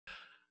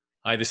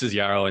Hi, this is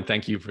Yarrow, and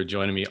thank you for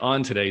joining me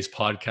on today's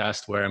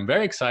podcast, where I'm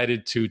very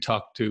excited to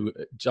talk to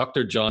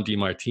Dr. John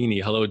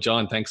Demartini. Hello,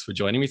 John. Thanks for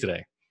joining me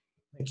today.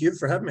 Thank you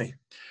for having me.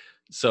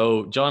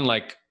 So, John,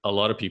 like a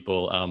lot of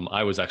people,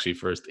 I was actually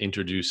first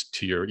introduced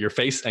to your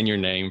face and your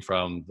name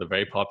from the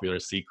very popular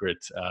Secret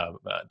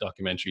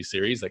documentary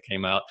series that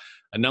came out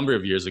a number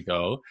of years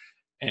ago.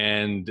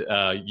 And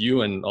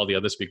you and all the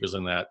other speakers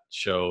on that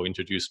show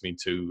introduced me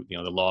to,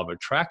 the law of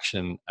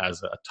attraction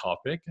as a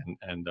topic,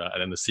 and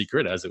the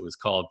secret, as it was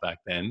called back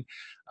then.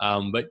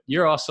 But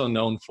you're also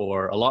known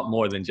for a lot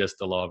more than just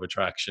the law of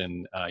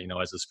attraction.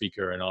 As a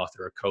speaker, an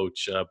author, a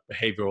coach, a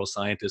behavioral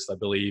scientist, I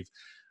believe.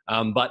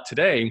 But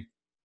today,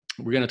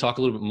 we're going to talk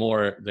a little bit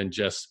more than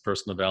just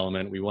personal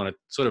development. We want to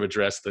sort of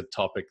address the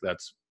topic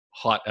that's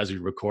hot as we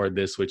record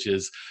this, which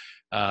is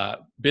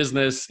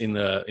business in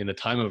the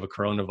time of a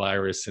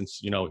coronavirus. Since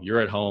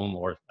you're at home,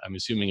 or I'm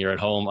assuming you're at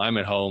home, I'm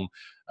at home.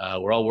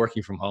 We're all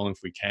working from home if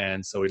we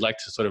can. So we'd like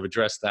to sort of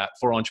address that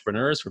for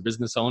entrepreneurs, for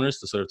business owners,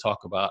 to sort of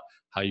talk about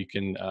how you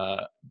can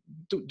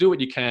do what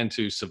you can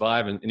to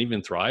survive and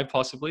even thrive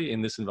possibly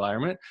in this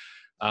environment.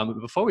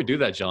 Before we do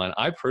that, John,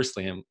 I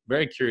personally am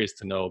very curious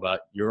to know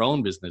about your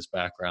own business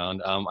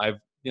background. I've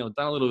done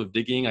a little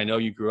digging. I know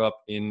you grew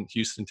up in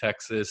Houston,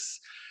 Texas.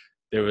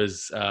 There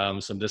was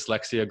some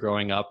dyslexia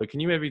growing up, but can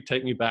you maybe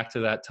take me back to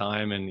that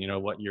time and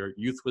what your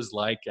youth was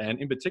like?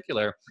 And in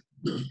particular,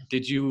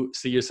 did you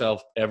see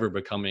yourself ever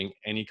becoming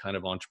any kind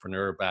of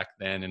entrepreneur back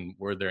then? And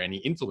were there any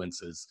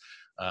influences,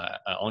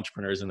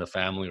 entrepreneurs in the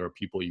family or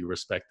people you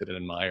respected and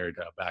admired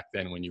back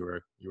then when you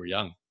were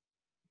young?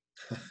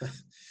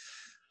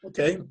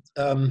 Okay.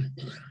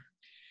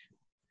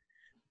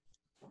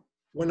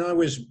 When I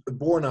was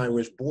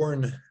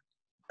born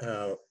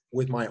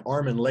with my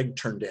arm and leg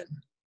turned in.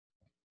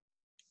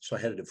 So I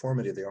had a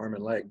deformity of the arm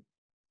and leg.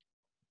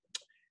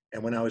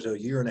 And when I was a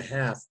year and a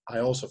half, I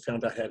also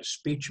found I had a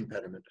speech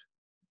impediment.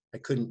 I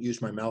couldn't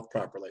use my mouth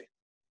properly.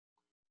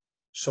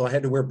 So I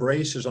had to wear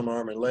braces on my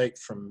arm and leg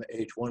from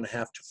age 1.5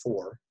 to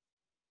 4.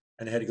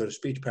 And I had to go to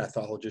speech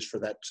pathologist for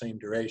that same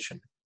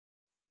duration.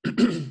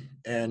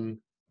 And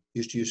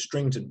used to use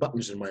strings and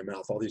buttons in my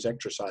mouth, all these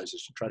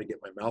exercises to try to get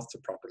my mouth to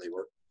properly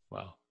work.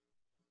 Wow.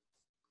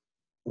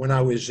 When I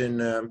was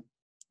in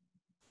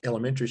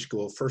elementary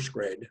school, first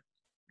grade,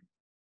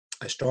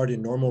 I started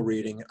in normal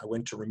reading. I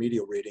went to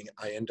remedial reading.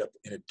 I ended up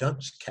in a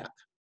dunce cap.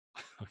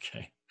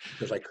 Okay.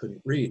 Because I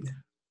couldn't read.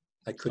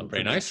 I couldn't.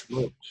 Very nice.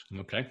 Words.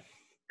 Okay.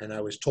 And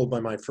I was told by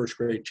my first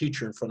grade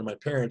teacher in front of my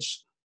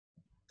parents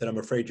that I'm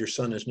afraid your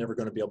son is never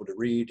going to be able to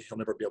read. He'll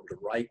never be able to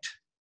write,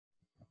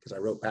 because I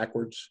wrote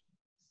backwards.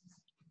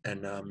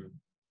 And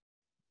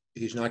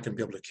he's not going to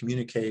be able to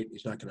communicate.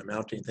 He's not going to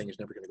amount to anything. He's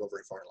never going to go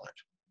very far in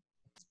life.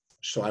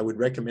 So I would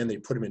recommend they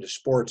put him into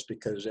sports,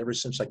 because ever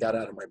since I got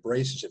out of my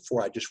braces at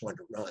 4, I just wanted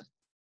to run.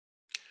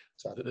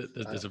 So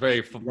there's a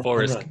very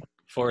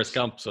Forrest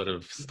Gump sort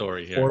of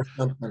story here. Forrest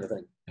Gump kind of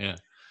thing. Yeah.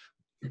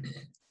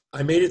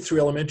 I made it through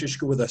elementary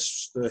school with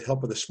the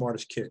help of the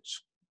smartest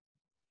kids,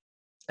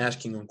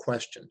 asking them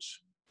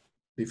questions,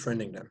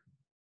 befriending them.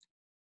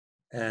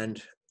 And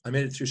I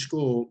made it through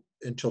school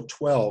until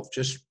 12,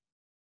 just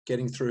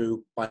getting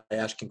through by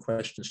asking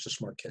questions to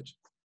smart kids.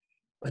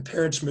 My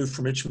parents moved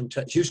from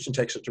Houston,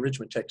 Texas to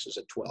Richmond, Texas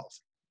at 12.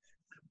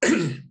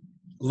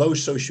 Low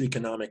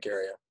socioeconomic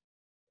area,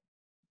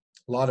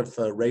 a lot of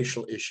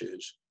racial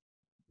issues,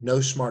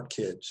 no smart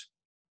kids.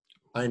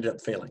 I ended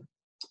up failing.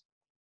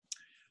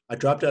 I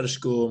dropped out of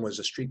school and was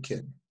a street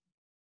kid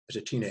as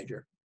a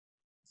teenager.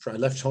 I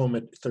left home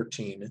at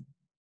 13,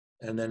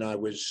 and then I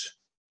was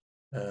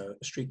a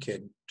street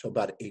kid till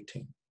about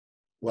 18.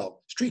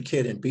 Well, street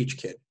kid and beach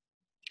kid.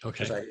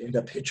 Okay. Because I ended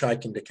up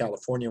hitchhiking to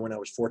California when I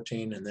was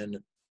 14, and then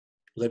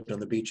lived on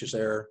the beaches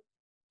there,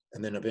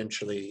 and then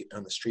eventually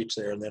on the streets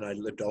there. And then I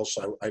lived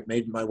also, I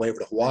made my way over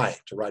to Hawaii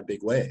to ride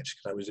big waves,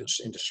 because I was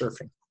into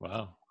surfing.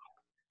 Wow.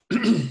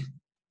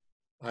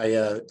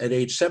 At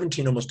age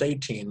 17, almost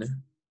 18,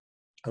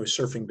 I was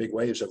surfing big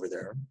waves over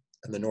there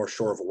on the north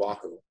shore of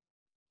Oahu.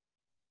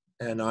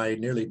 And I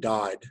nearly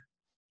died.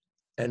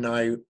 And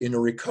in a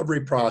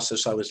recovery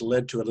process, I was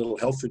led to a little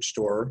health food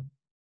store,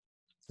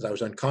 because I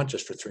was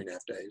unconscious for 3.5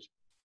 days.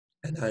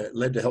 And I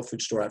led to a health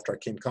food store after I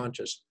came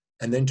conscious,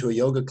 and then to a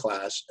yoga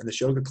class. And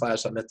this yoga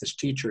class, I met this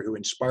teacher who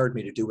inspired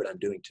me to do what I'm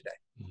doing today.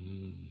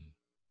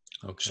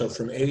 Okay. So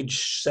from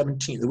age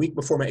 17, the week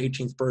before my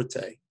 18th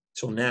birthday,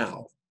 till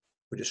now,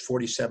 which is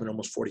 47,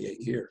 almost 48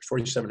 years,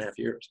 47.5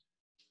 years,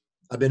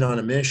 I've been on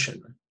a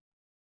mission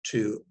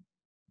to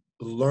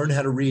learn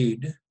how to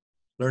read,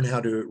 learn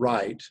how to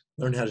write,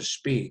 learn how to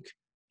speak,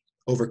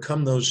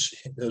 overcome those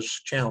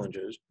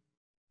challenges,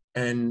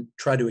 and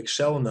try to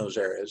excel in those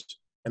areas,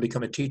 and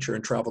become a teacher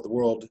and travel the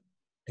world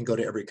and go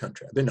to every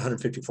country. I've been to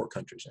 154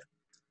 countries now.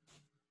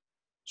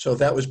 So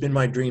that has been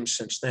my dream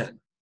since then.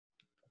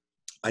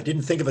 I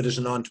didn't think of it as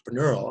an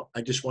entrepreneurial.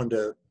 I just wanted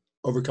to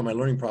overcome my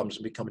learning problems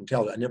and become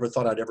intelligent. I never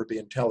thought I'd ever be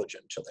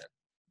intelligent until then.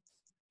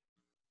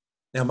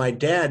 Now, my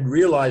dad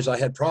realized I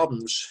had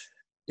problems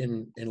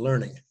in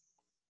learning,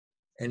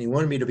 and he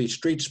wanted me to be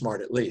street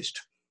smart at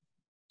least.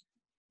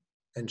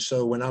 And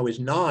so when I was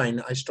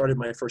 9, I started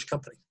my first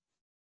company.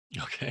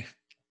 Okay.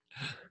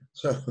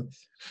 So,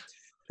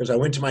 because I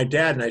went to my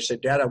dad and I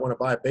said, Dad, I want to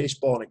buy a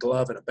baseball and a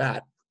glove and a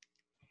bat.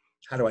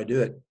 How do I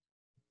do it?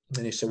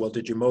 And he said, well,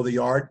 did you mow the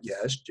yard?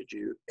 Yes. Did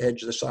you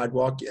edge the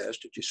sidewalk? Yes.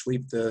 Did you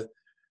sweep the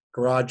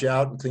garage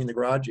out and clean the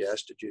garage?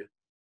 Yes. Did you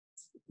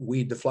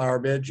weed the flower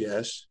beds?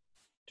 Yes.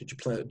 Did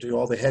you do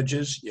all the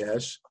hedges?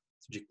 Yes.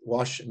 Did you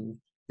wash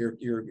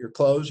your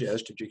clothes?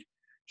 Yes. Did you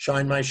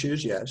shine my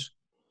shoes? Yes.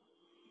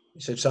 He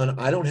said, son,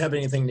 I don't have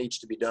anything that needs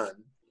to be done.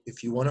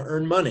 If you want to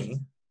earn money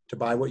to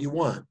buy what you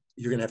want,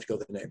 you're going to have to go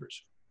to the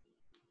neighbors.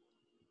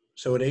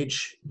 So at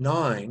age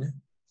 9,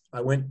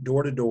 I went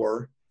door to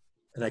door,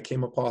 and I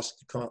came across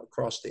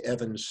the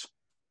Evans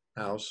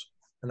house,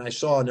 and I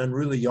saw an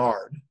unruly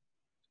yard,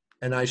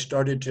 and I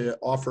started to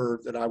offer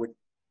that I would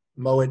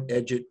mow it,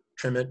 edge it,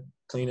 trim it,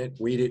 clean it,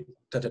 weed it,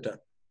 And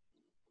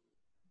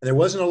there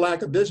wasn't a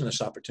lack of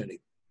business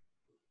opportunity.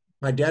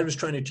 My dad was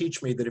trying to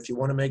teach me that if you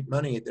want to make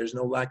money, there's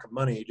no lack of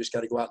money. You just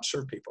got to go out and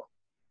serve people.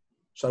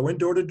 So I went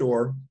door to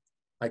door.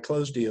 I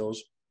closed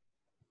deals.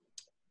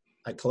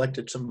 I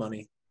collected some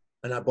money,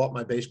 and I bought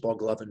my baseball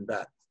glove and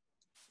bat.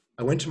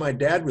 I went to my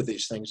dad with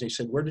these things. And he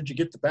said, where did you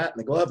get the bat and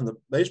the glove and the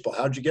baseball?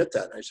 How'd you get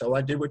that? And I said, well,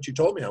 I did what you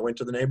told me. I went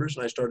to the neighbors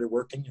and I started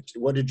working. He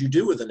said, what did you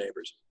do with the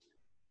neighbors?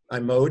 I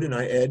mowed and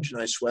I edged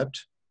and I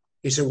swept.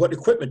 He said, what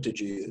equipment did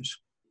you use?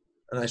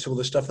 And I said, well,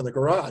 the stuff in the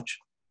garage.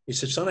 He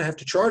said, son, I have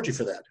to charge you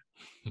for that.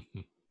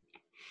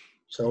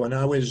 So when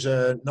I was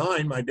 9,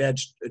 my dad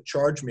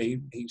charged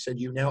me. He said,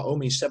 you now owe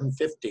me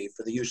 $750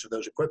 for the use of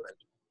those equipment.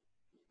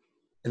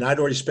 And I'd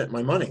already spent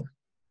my money.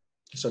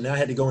 So now I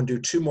had to go and do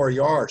 3 more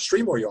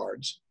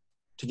yards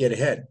to get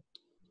ahead,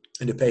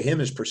 and to pay him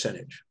his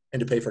percentage and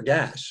to pay for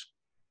gas.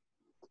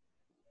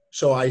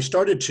 So I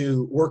started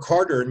to work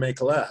harder and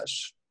make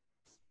less.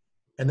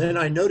 And then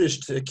I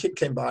noticed a kid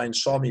came by and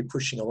saw me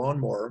pushing a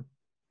lawnmower.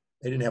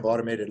 They didn't have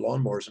automated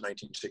lawnmowers in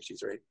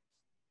 1963.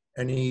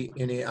 And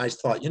I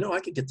thought, I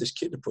could get this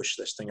kid to push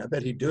this thing. I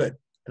bet he'd do it.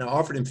 And I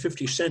offered him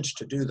 50 cents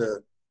to do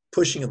the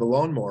pushing of the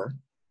lawnmower.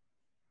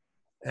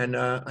 And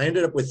I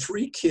ended up with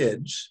 3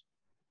 kids,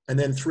 and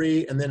then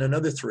 3, and then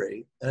another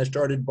 3. And I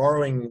started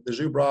borrowing the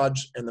Zubrods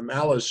and the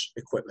Malice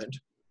equipment.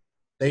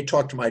 They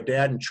talked to my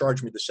dad and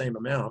charged me the same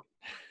amount.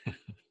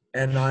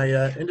 And I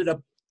ended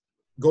up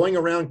going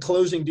around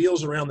closing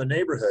deals around the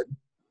neighborhood.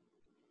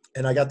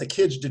 And I got the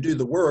kids to do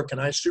the work,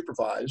 and I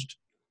supervised,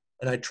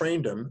 and I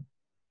trained them.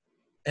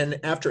 And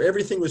after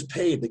everything was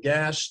paid, the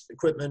gas,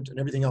 equipment, and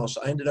everything else,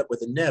 I ended up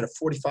with a net of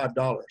 $45.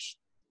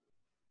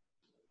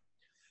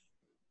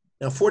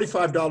 Now,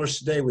 $45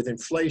 today with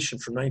inflation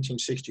from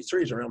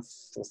 1963 is around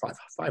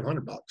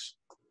 $500.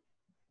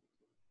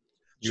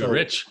 You're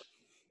rich.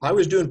 I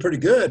was doing pretty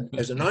good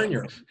as a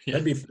 9-year-old. Yeah.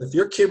 If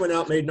your kid went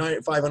out and made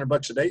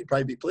 $500 a day, you'd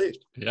probably be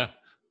pleased. Yeah.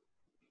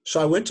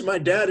 So I went to my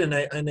dad,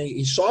 and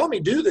he saw me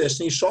do this,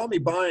 and he saw me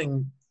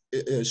buying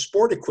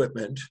sport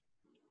equipment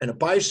and a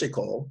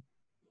bicycle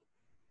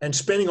and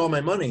spending all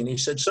my money. And he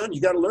said, son,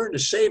 you got to learn to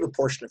save a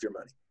portion of your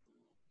money.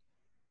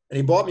 And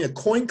he bought me a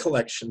coin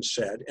collection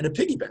set and a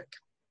piggy bank.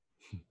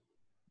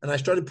 And I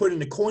started putting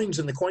the coins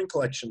in the coin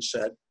collection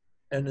set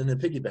and in the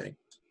piggy bank.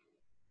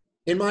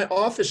 In my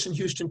office in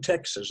Houston,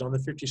 Texas, on the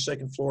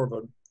 52nd floor of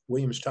a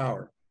Williams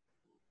Tower,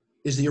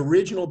 is the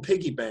original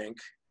piggy bank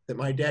that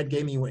my dad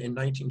gave me in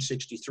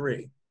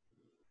 1963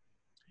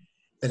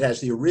 that has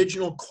the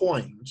original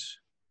coins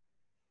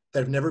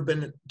that have never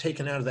been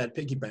taken out of that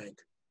piggy bank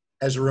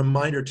as a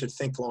reminder to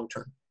think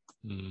long-term.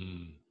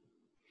 Mm.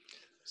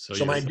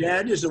 So my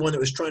dad is the one that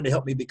was trying to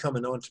help me become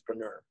an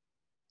entrepreneur.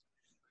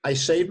 I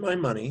saved my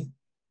money.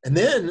 And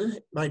then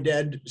my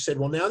dad said,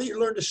 well, now that you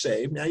learned to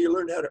save, now you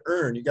learned how to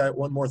earn, you got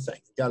one more thing.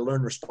 You got to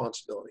learn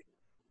responsibility.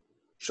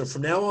 So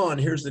from now on,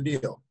 here's the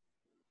deal.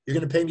 You're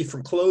going to pay me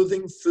from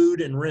clothing,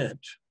 food, and rent,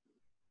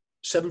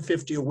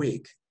 $750 a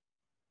week,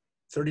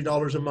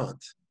 $30 a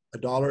month,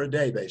 $1 a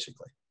day,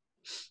 basically.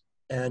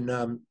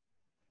 And,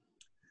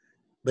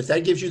 but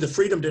that gives you the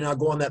freedom to now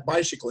go on that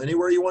bicycle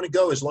anywhere you want to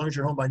go as long as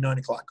you're home by 9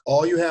 o'clock.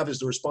 All you have is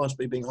the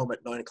responsibility of being home at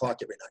 9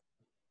 o'clock every night.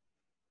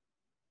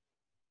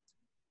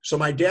 So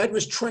my dad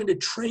was trying to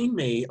train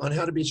me on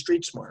how to be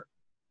street smart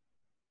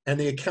and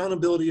the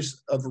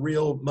accountabilities of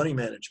real money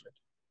management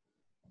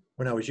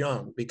when I was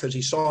young, because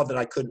he saw that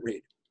I couldn't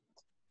read.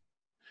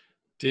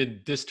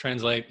 Did this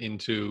translate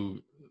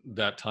into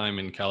that time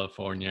in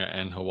California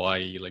and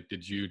Hawaii? Like,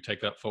 did you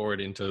take that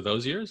forward into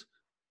those years?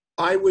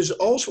 I was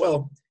also,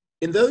 well,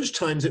 in those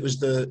times, it was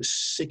the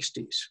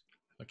 60s.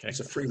 Okay. It's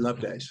the free love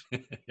days.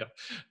 Yep.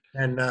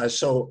 And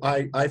so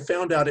I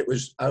found out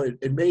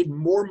it made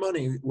more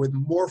money with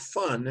more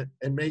fun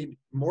and made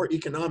more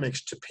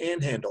economics to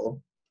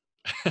panhandle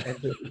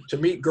and to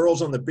meet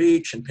girls on the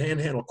beach and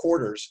panhandle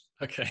quarters.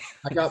 Okay.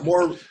 I got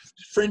more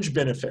fringe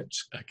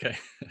benefits. Okay.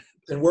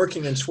 Than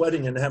working and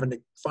sweating and having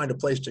to find a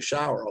place to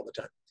shower all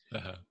the time.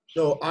 Uh-huh.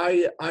 So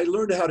I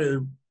learned how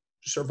to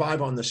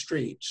survive on the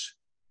streets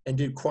and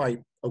did quite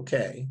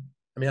okay.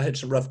 I mean, I had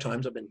some rough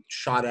times. I've been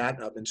shot at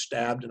and I've been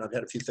stabbed and I've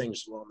had a few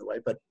things along the way.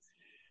 But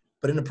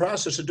in the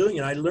process of doing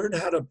it, I learned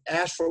how to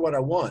ask for what I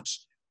want.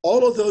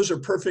 All of those are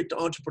perfect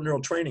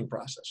entrepreneurial training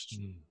processes.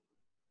 Mm.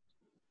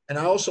 And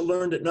I also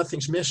learned that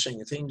nothing's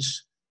missing.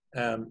 Things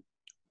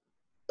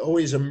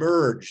always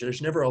emerge.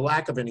 There's never a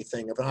lack of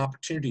anything, of an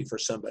opportunity for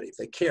somebody if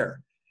they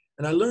care.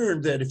 And I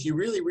learned that if you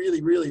really,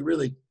 really, really,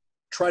 really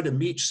try to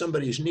meet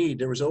somebody's need,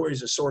 there was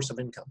always a source of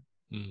income.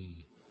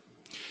 Mm.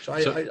 So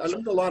I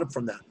learned a lot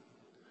from that.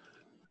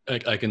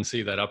 I can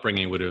see that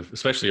upbringing would have,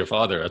 especially your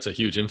father, that's a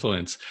huge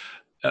influence.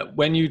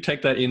 When you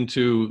take that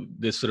into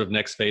this sort of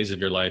next phase of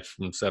your life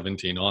from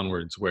 17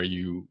 onwards, where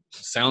you,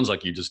 sounds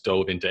like you just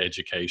dove into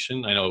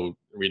education. I know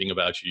reading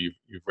about you,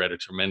 you've read a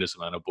tremendous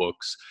amount of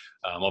books.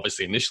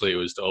 Obviously, initially it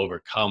was to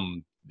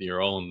overcome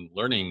your own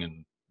learning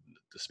and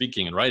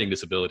speaking and writing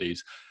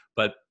disabilities.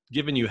 But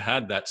given you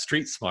had that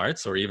street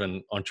smarts or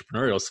even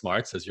entrepreneurial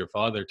smarts, as your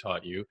father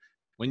taught you,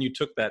 when you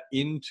took that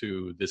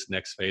into this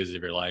next phase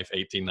of your life,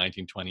 18,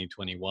 19, 20,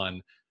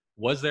 21,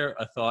 was there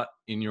a thought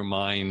in your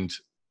mind,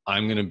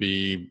 I'm going to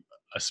be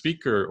a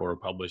speaker or a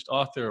published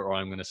author, or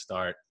I'm going to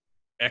start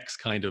X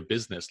kind of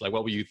business? Like,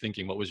 what were you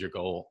thinking? What was your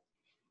goal?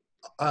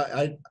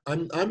 I'm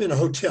in a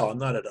hotel. I'm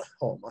not at a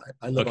home.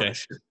 I live on a Okay.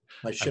 ship.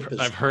 My ship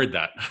I've heard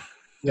that.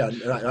 yeah.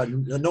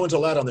 No one's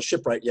allowed on the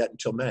shipwright yet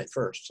until May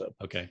 1st.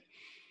 Okay.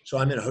 So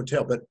I'm in a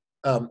hotel. But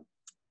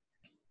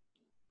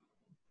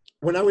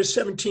when I was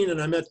 17 and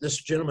I met this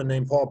gentleman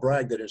named Paul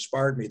Bragg that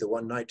inspired me the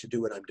one night to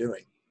do what I'm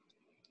doing,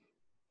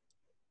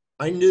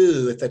 I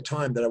knew at that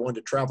time that I wanted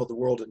to travel the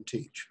world and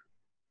teach.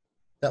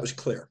 That was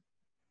clear.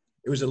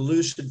 It was a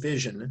lucid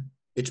vision.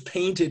 It's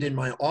painted in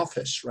my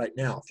office right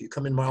now. If you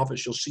come in my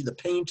office, you'll see the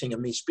painting of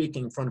me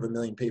speaking in front of 1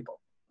 million people.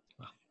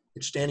 Wow.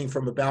 It's standing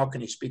from a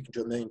balcony speaking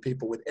to 1 million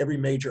people with every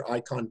major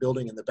icon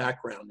building in the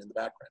background,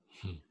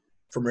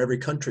 from every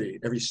country,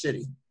 every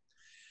city.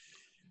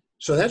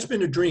 So that's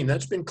been a dream.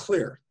 That's been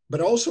clear.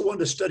 But I also wanted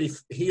to study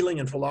healing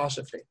and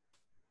philosophy.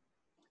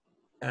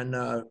 And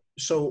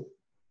so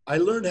I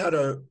learned how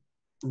to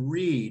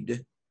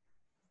read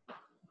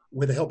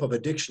with the help of a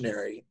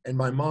dictionary, and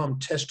my mom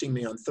testing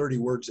me on 30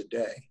 words a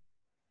day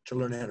to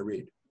learn how to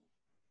read.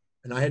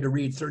 And I had to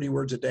read 30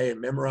 words a day and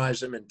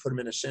memorize them and put them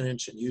in a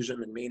sentence and use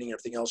them in meaning and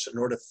everything else in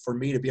order for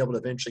me to be able to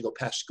eventually go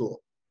past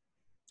school.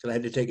 Because I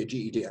had to take a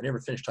GED. I never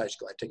finished high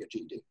school. I take a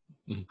GED,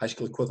 high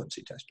school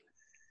equivalency test.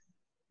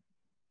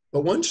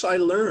 But once I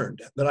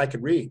learned that I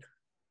could read,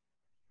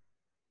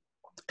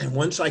 and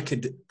once I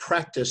could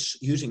practice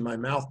using my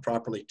mouth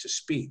properly to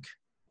speak,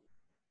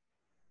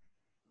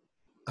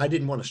 I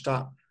didn't want to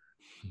stop.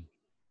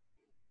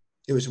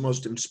 It was the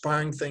most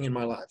inspiring thing in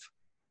my life.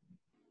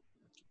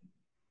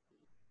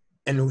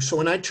 And so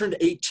when I turned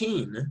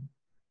 18,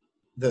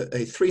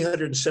 a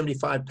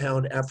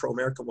 375-pound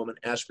Afro-American woman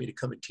asked me to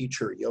come and teach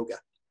her yoga.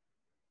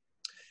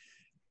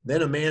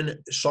 Then a man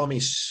saw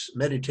me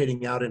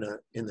meditating out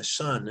in the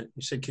sun.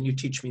 He said, "Can you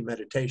teach me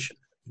meditation?"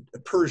 A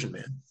Persian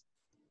man.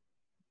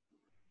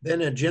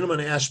 Then a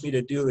gentleman asked me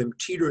to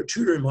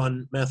tutor him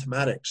on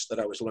mathematics that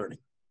I was learning.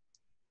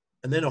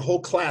 And then a whole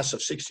class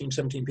of 16,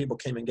 17 people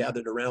came and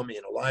gathered around me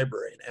in a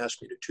library and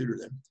asked me to tutor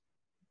them.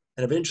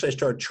 And eventually I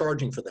started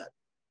charging for that.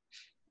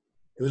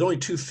 It was only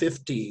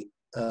 $250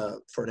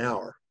 for an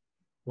hour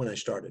when I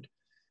started.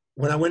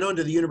 When I went on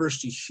to the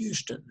University of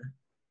Houston,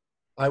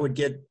 I would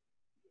get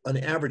an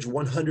average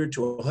 100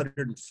 to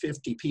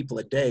 150 people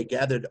a day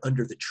gathered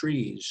under the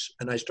trees,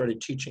 and I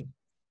started teaching.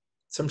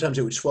 Sometimes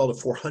it would swell to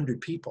 400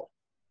 people.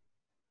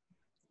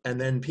 And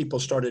then people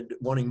started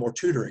wanting more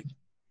tutoring.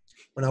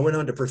 When I went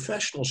on to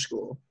professional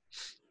school,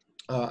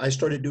 I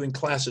started doing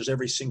classes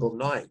every single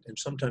night and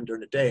sometime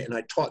during the day. And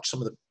I taught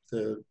some of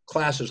the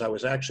classes I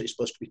was actually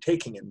supposed to be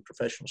taking in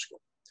professional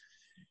school.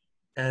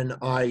 And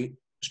I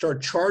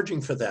started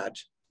charging for that.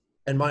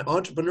 And my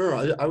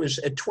entrepreneur, I was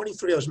at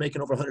 23, I was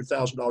making over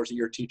 $100,000 a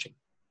year teaching.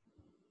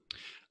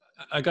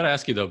 I got to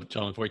ask you though,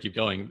 John, before we keep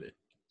going,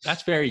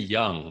 that's very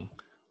young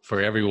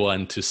for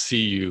everyone to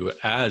see you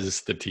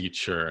as the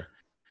teacher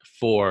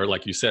for,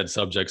 like you said,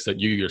 subjects that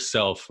you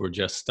yourself were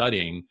just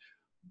studying.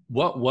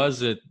 What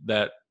was it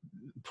that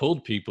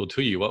pulled people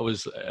to you? What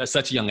was at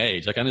such a young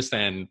age? Like, I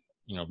understand,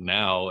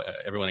 now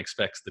everyone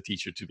expects the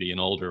teacher to be an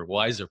older,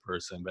 wiser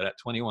person, but at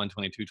 21,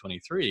 22,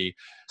 23,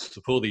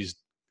 to pull these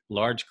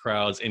large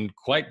crowds in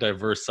quite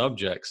diverse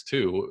subjects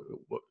too,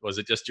 was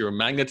it just your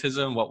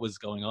magnetism? What was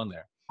going on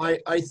there?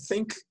 I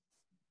think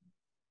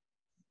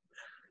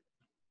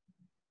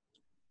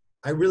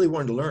I really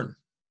wanted to learn.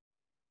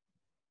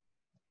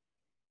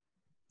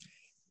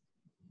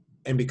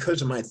 And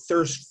because of my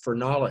thirst for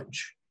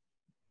knowledge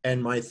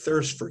and my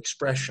thirst for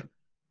expression,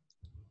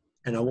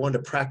 and I wanted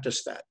to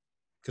practice that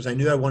because I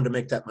knew I wanted to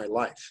make that my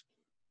life.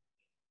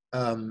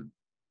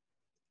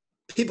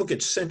 People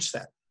could sense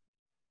that.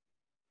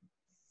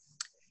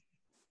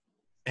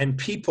 And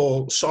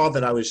people saw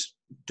that I was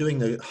doing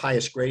the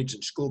highest grades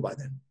in school by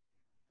then.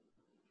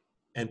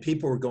 And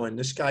people were going,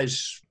 this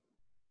guy's,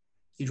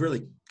 he's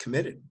really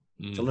committed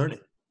to learning.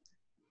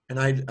 And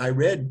I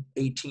read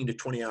 18 to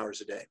 20 hours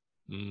a day.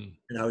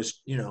 And I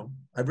was,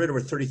 I've read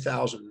over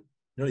 30,000,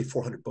 nearly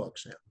 400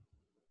 books now.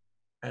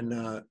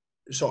 And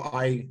so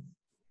I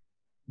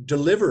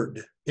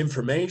delivered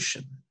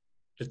information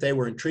that they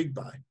were intrigued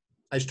by.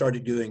 I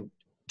started doing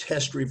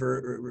test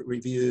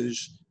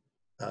reviews,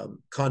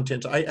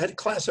 content. I had a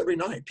class every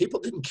night. People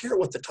didn't care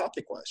what the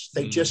topic was.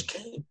 They just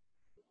came.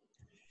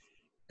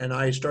 And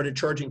I started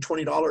charging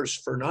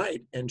 $20 per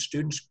night, and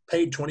students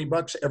paid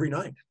 $20 every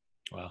night.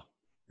 Wow.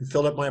 And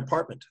filled up my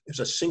apartment. It was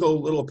a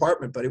single little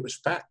apartment, but it was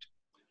packed.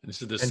 And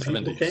this is the and 70s.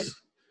 People came.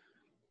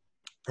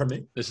 Pardon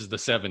me? This is the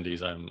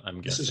 70s, I'm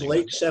guessing. This is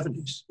late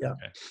 70s, yeah.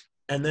 Okay.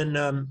 And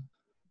then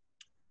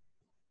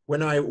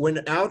when I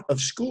went out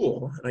of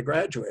school and I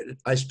graduated,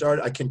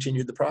 I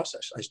continued the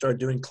process. I started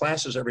doing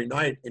classes every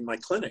night in my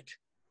clinic.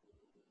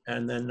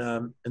 And then,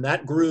 and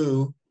that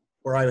grew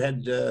where I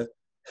had,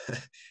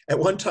 at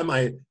one time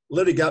I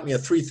literally got me a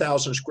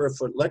 3,000 square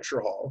foot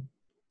lecture hall,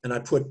 and I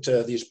put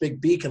these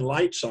big beacon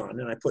lights on,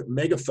 and I put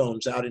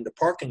megaphones out into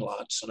parking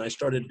lots, and I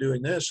started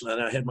doing this, and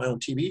then I had my own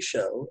TV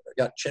show. I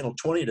got Channel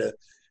 20 to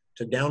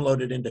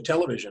download it into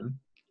television,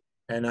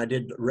 and I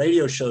did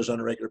radio shows on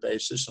a regular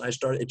basis, and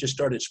it just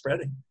started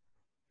spreading.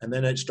 And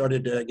then it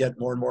started to get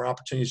more and more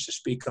opportunities to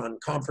speak on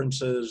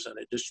conferences, and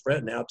it just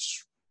spread. Now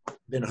it's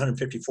been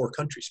 154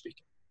 countries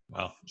speaking.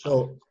 Wow.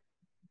 So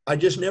I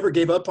just never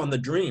gave up on the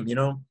dream. You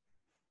know,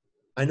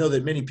 I know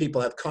that many people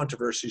have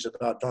controversies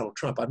about Donald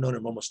Trump. I've known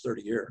him almost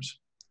 30 years.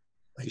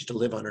 I used to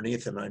live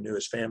underneath him. I knew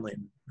his family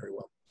very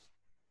well.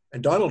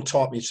 And Donald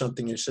taught me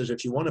something. He says,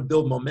 if you want to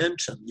build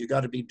momentum, you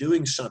got to be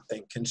doing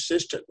something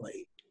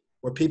consistently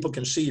where people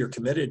can see you're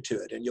committed to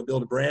it, and you'll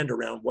build a brand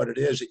around what it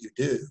is that you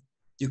do.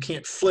 You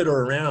can't flitter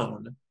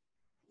around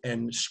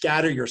and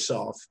scatter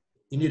yourself.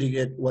 You need to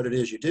get what it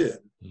is you do.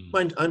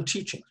 I'm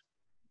teaching.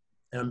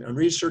 I'm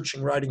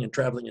researching, writing, and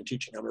traveling and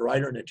teaching. I'm a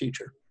writer and a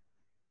teacher.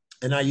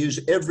 And I use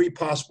every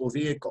possible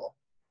vehicle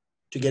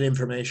to get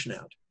information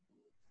out.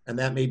 And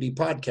that may be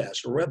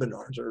podcasts or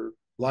webinars or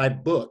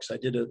live books.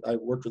 I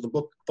worked with a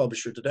book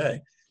publisher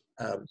today.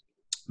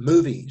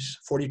 Movies,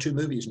 42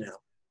 movies now.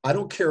 I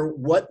don't care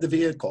what the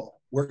vehicle.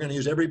 We're going to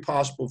use every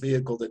possible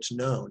vehicle that's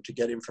known to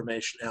get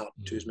information out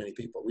to as many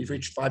people. We've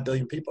reached 5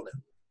 billion people now,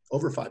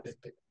 over 5 billion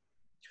people.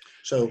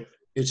 So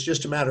it's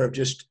just a matter of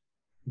just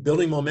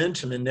building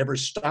momentum and never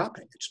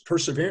stopping. It's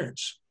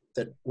perseverance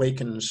that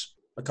wakens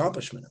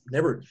accomplishment.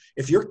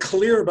 If you're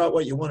clear about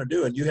what you want to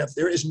do, and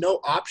there is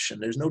no option,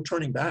 there's no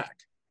turning back,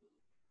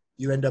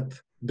 you end up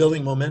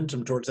building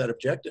momentum towards that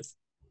objective.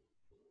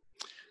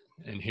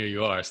 And here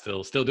you are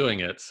still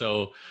doing it.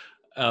 So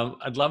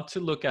I'd love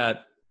to look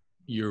at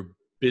your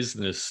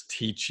business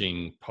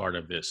teaching part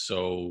of this.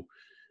 So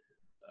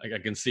I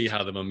can see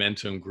how the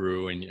momentum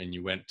grew, and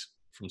you went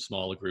from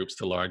smaller groups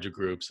to larger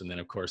groups, and then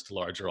of course to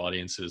larger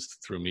audiences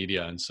through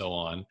media and so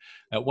on.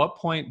 At what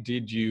point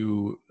did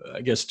you, I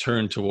guess,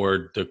 turn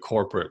toward the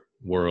corporate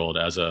world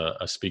as a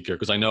speaker?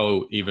 Because I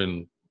know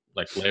even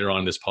like later on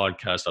in this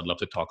podcast, I'd love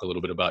to talk a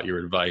little bit about your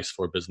advice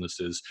for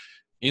businesses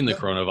in the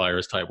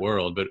coronavirus type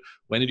world. But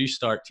when did you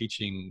start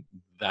teaching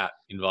that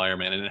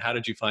environment? And how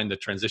did you find the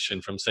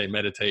transition from, say,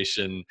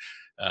 meditation,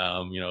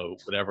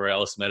 whatever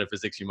else,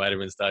 metaphysics you might have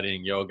been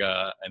studying,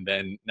 yoga, and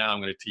then now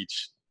I'm going to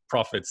teach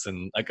profits?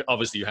 And like,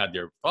 obviously you had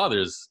your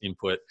father's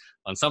input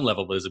on some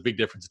level, but there's a big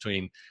difference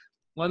between,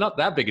 well, not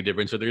that big a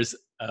difference, but there's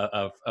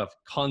a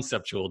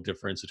conceptual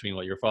difference between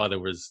what your father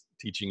was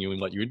teaching you and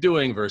what you were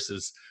doing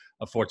versus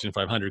a Fortune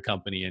 500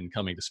 company and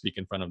coming to speak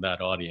in front of that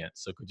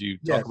audience. So could you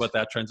talk about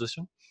that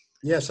transition?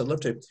 Yes, I'd love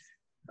to.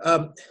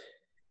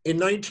 In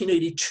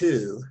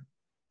 1982,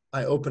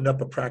 I opened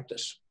up a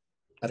practice,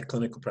 a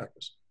clinical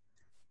practice.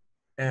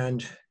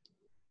 And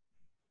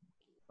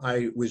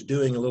I was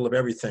doing a little of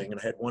everything, and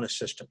I had one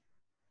assistant.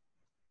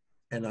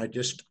 And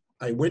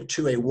I went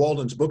to a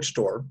Walden's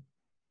bookstore,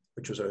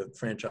 which was a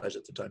franchise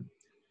at the time.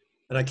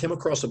 And I came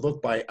across a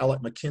book by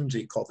Alec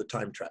McKinsey called The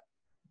Time Trap.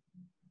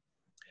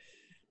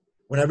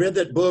 When I read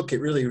that book, it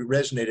really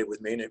resonated with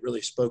me, and it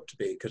really spoke to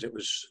me because it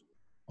was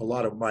a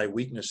lot of my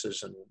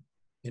weaknesses and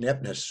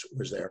ineptness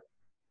was there.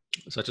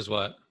 Such as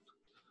what?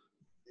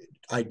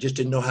 I just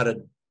didn't know how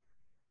to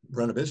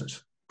run a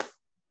business.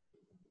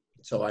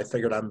 So I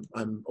figured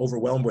I'm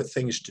overwhelmed with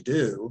things to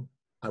do.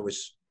 I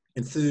was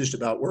enthused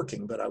about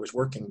working, but I was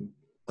working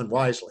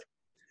unwisely.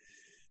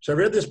 So I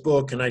read this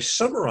book and I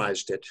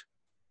summarized it.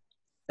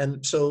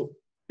 And so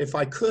if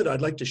I could,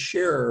 I'd like to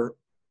share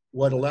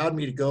what allowed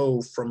me to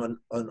go from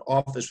an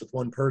office with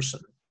one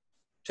person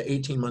to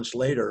 18 months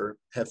later,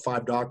 have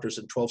 5 doctors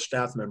and 12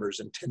 staff members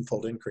and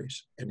 10-fold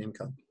increase in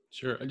income.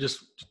 Sure. And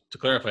just to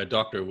clarify,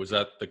 doctor, was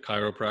that the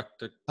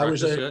chiropractic? I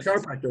was a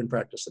chiropractor in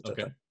practice at that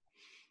time.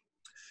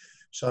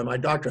 So my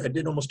doctor, I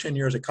did almost 10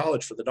 years at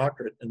college for the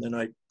doctorate, and then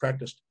I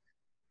practiced.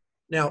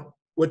 Now,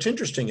 what's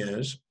interesting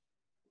is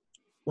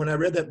when I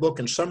read that book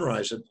and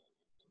summarized it,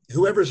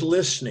 whoever's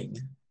listening,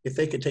 if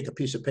they could take a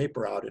piece of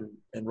paper out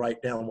and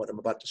write down what I'm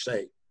about to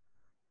say,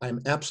 I'm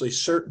absolutely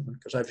certain,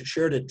 because I've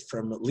shared it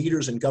from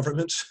leaders in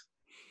governments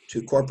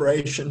to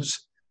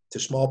corporations to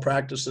small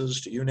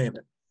practices to you name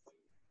it.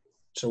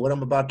 So what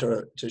I'm about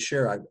to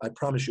share, I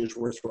promise you is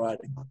worth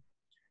writing.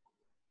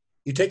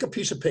 You take a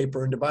piece of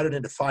paper and divide it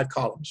into 5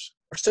 columns,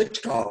 or 6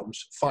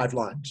 columns, 5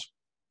 lines,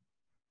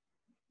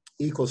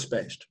 equal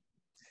spaced.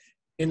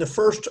 In the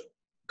first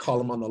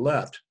column on the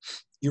left,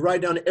 you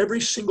write down every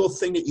single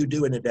thing that you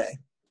do in a day.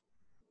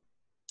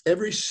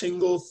 Every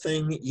single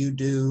thing you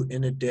do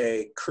in a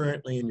day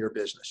currently in your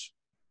business.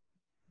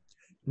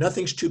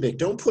 Nothing's too big.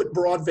 Don't put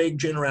broad, vague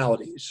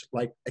generalities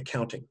like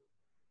accounting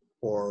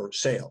or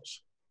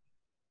sales.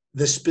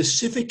 The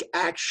specific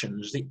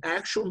actions, the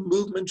actual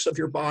movements of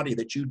your body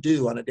that you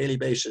do on a daily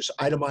basis,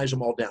 itemize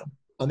them all down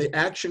on the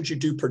actions you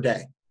do per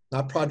day,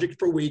 not projects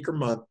per week or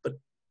month, but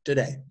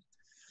today.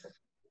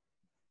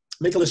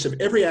 Make a list of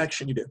every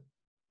action you do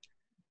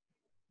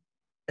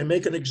and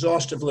make an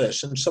exhaustive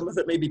list. And some of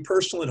it may be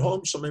personal at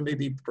home, some of it may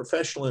be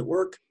professional at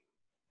work.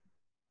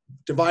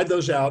 Divide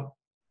those out.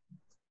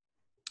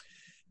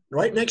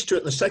 Right next to it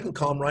in the second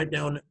column, write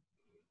down,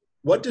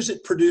 what does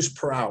it produce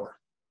per hour?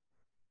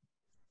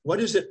 What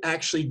does it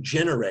actually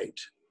generate?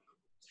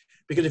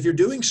 Because if you're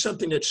doing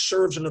something that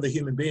serves another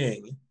human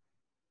being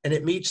and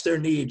it meets their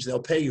needs, they'll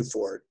pay you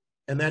for it.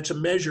 And that's a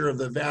measure of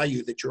the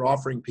value that you're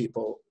offering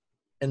people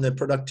and the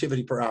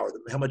productivity per hour.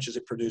 How much does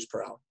it produce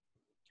per hour?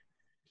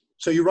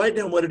 So you write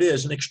down what it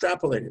is and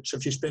extrapolate it. So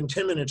if you spend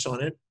 10 minutes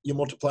on it, you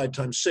multiply it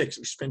times 6. If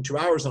you spend 2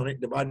 hours on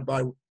it, divide it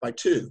by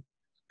 2.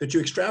 But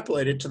you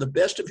extrapolate it to the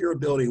best of your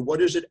ability.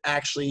 What does it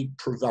actually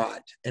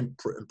provide and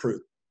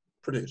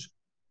produce?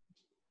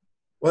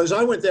 Well, as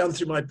I went down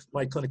through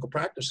my clinical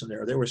practice in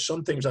there were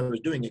some things I was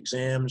doing,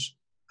 exams,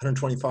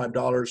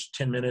 $125,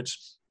 10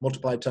 minutes,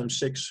 multiplied times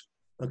 6,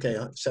 okay,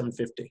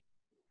 $750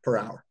 per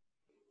hour.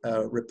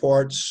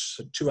 Reports,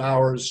 2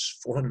 hours,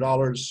 $400,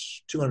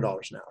 $200 an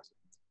hour.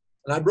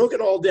 And I broke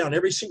it all down,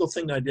 every single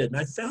thing I did. And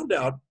I found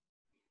out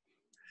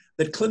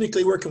that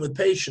clinically working with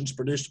patients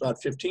produced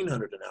about $1,500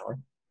 an hour.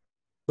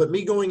 But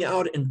me going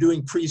out and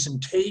doing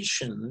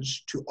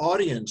presentations to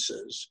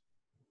audiences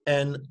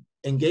and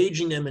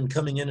engaging them and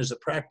coming in as a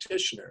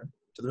practitioner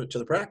to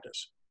the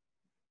practice,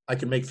 I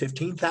could make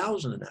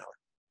 $15,000 an hour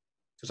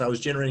because I was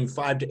generating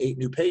 5 to 8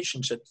 new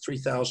patients at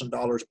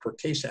 $3,000 per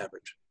case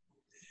average.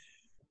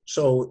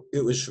 So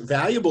it was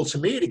valuable to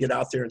me to get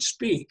out there and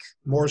speak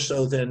more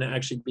so than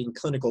actually being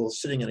clinical,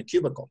 sitting in a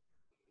cubicle,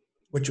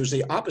 which was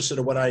the opposite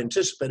of what I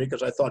anticipated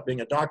because I thought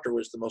being a doctor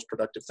was the most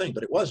productive thing,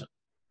 but it wasn't,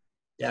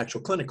 the actual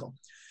clinical.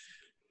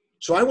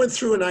 So I went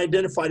through and I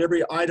identified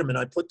every item and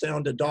I put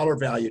down the dollar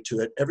value to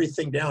it,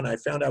 everything down. I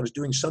found I was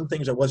doing some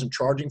things I wasn't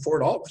charging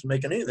for at all. I wasn't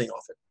making anything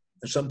off it.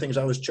 And some things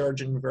I was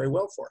charging very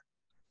well for.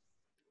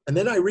 And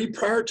then I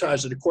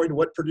reprioritized it according to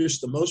what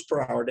produced the most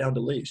per hour down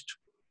to least.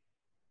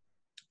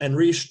 And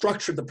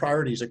restructured the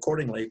priorities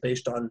accordingly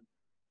based on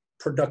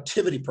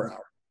productivity per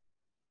hour.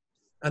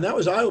 And that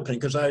was eye-opening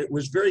because I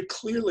was very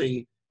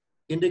clearly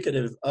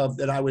indicative of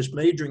that I was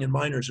majoring in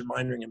minors and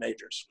minoring in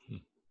majors.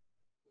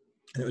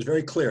 And it was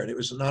very clear, and it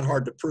was not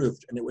hard to prove.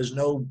 And it was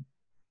no,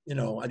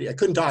 I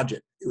couldn't dodge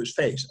it. It was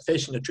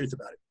facing the truth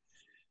about it.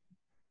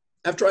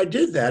 After I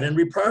did that and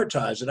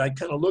reprioritized it, I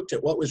kind of looked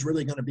at what was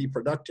really going to be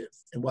productive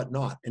and what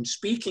not. And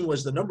speaking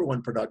was the number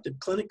one productive.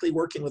 Clinically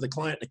working with a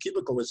client in a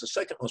cubicle was the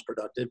second most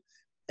productive.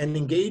 And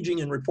engaging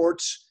in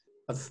reports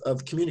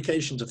of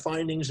communications of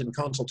findings and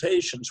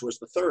consultations was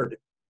the third.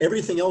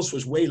 Everything else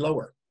was way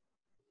lower.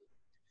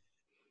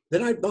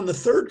 Then on the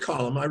third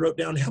column, I wrote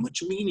down how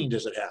much meaning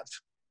does it have?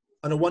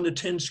 On a 1 to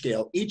 10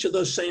 scale, each of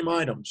those same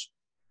items,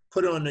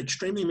 put it on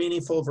extremely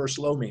meaningful versus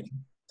low meaning.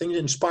 Things that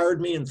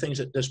inspired me and things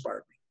that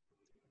disinspired me.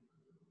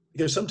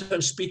 Because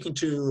sometimes speaking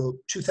to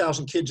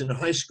 2,000 kids in a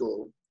high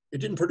school, it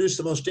didn't produce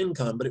the most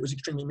income, but it was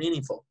extremely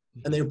meaningful.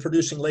 And they were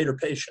producing later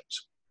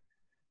patients.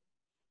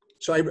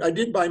 So I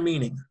did by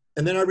meaning.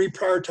 And then I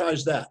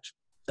reprioritized that.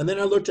 And then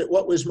I looked at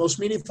what was most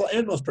meaningful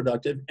and most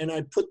productive, and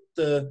I put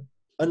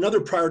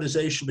another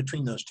prioritization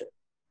between those two.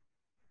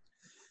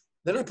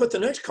 Then I put the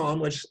next column,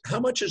 which how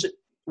much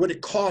would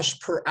it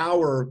cost per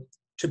hour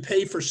to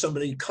pay for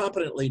somebody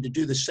competently to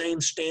do the same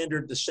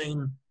standard, the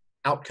same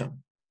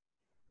outcome?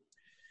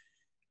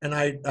 And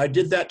I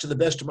did that to the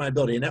best of my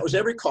ability. And that was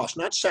every cost,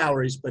 not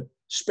salaries, but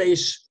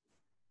space,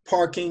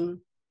 parking,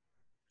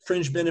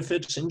 fringe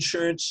benefits,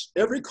 insurance,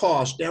 every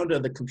cost down to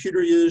the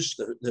computer use,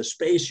 the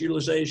space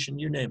utilization,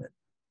 you name it,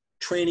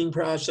 training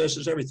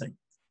processes, everything.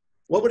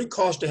 What would it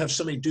cost to have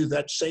somebody do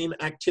that same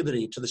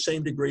activity to the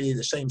same degree,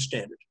 the same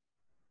standard,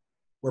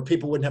 where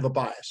people wouldn't have a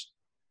bias?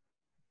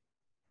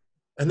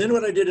 And then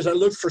what I did is I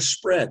looked for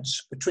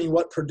spreads between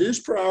what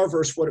produced per hour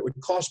versus what it would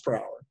cost per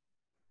hour.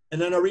 And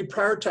then I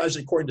reprioritized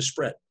it according to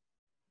spread.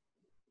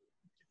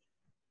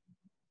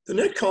 The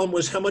next column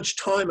was how much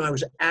time I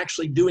was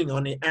actually doing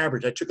on the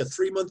average. I took a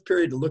 3-month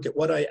period to look at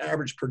what I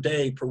averaged per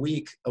day, per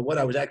week, of what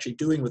I was actually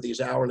doing with these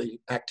hourly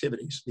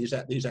activities, these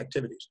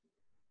activities.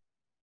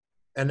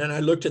 And then I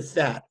looked at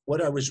that,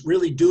 what I was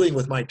really doing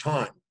with my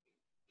time.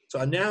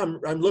 So now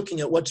I'm looking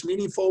at what's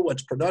meaningful,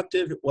 what's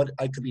productive, what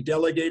I could be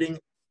delegating.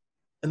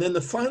 And then the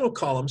final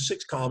column,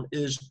 6th column,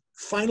 is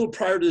final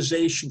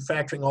prioritization,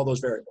 factoring all those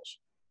variables.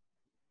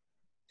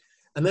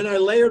 And then I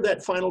layered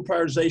that final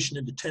prioritization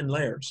into 10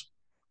 layers.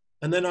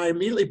 And then I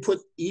immediately put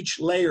each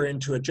layer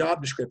into a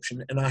job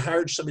description, and I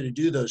hired somebody to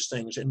do those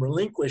things and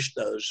relinquished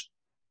those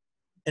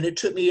And it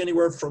took me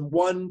anywhere from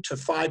 1 to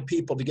 5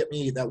 people to get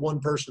me that one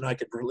person I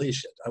could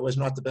release it. I was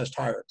not the best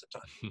hire at the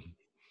time.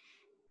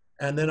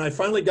 And then I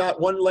finally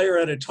got one layer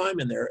at a time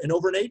in there. And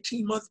over an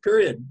 18-month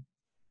period,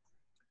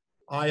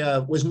 I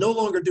was no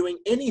longer doing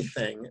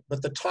anything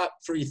but the top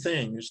 3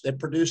 things that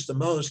produced the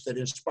most, that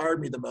inspired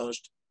me the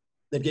most,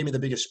 that gave me the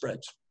biggest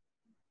spreads.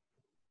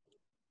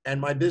 And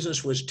my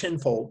business was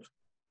tenfold.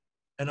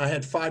 And I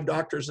had 5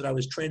 doctors that I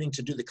was training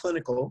to do the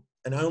clinical.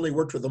 And I only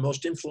worked with the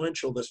most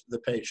influential of the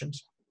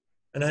patients.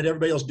 And I had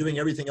everybody else doing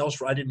everything else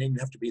where I didn't even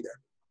have to be there.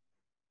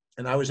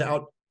 And I was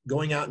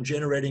going out and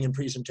generating in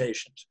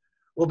presentations.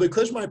 Well,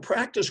 because my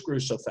practice grew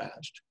so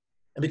fast,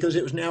 and because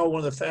it was now one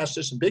of the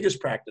fastest and biggest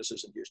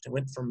practices in Houston,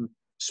 went from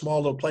small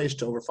little place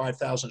to over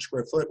 5,000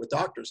 square foot with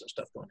doctors and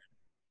stuff going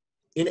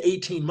on. In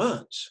 18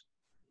 months,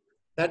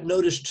 that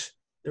noticed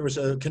there was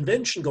a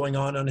convention going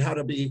on how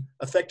to be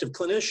effective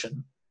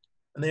clinician.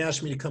 And they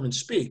asked me to come and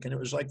speak. And it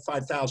was like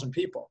 5,000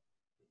 people.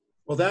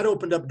 Well, that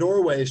opened up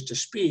doorways to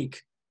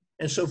speak.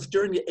 And so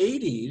during the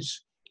 80s,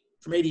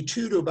 from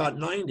 82 to about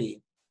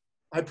 90,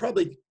 I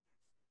probably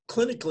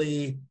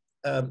clinically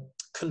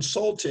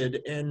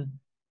consulted and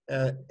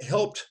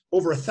helped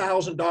over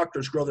 1,000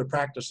 doctors grow their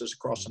practices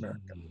across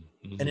America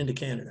and into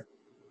Canada.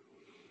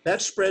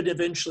 That spread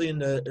eventually in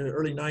the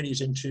early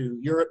 90s into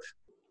Europe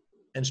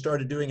and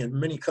started doing it in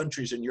many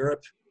countries in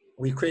Europe.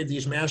 We created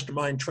these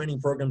mastermind training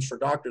programs for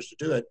doctors to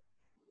do it.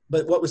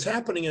 But what was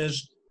happening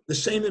is the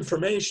same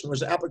information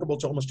was applicable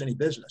to almost any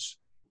business.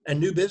 And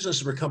new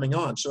businesses were coming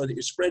on. So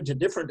it spread to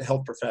different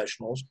health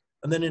professionals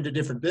and then into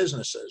different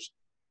businesses.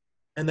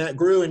 And that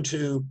grew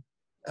into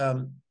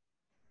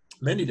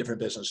many different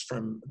businesses.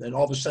 Then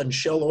all of a sudden,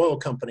 Shell Oil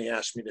Company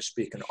asked me to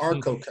speak, and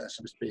Arco asked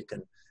me to speak,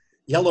 and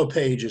Yellow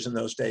Pages in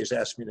those days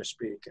asked me to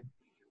speak,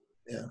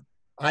 and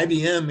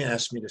IBM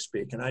asked me to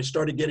speak. And I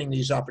started getting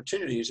these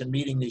opportunities and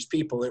meeting these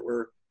people that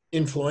were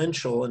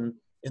influential in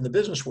the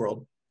business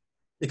world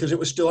because it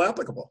was still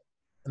applicable.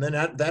 And then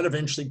that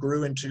eventually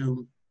grew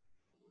into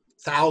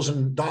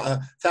 1,000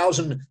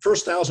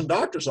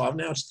 doctors off.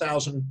 Now it's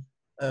 1,000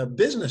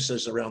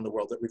 businesses around the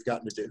world that we've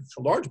gotten to do.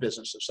 So large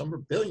businesses, some are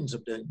billions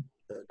of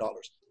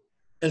dollars,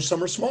 and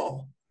some are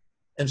small,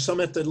 and some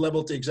at the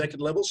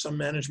executive level, some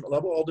management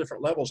level, all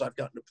different levels I've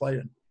gotten to play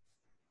in.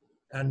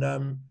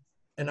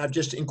 And I've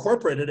just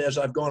incorporated as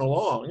I've gone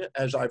along,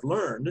 as I've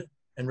learned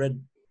and read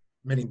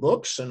many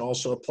books and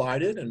also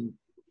applied it and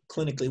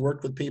clinically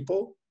worked with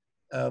people,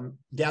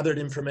 gathered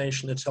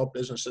information that's helped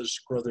businesses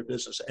grow their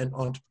business, and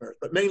entrepreneurs,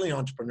 but mainly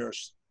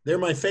entrepreneurs. They're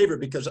my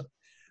favorite because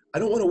I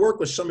don't want to work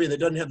with somebody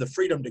that doesn't have the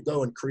freedom to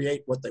go and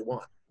create what they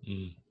want.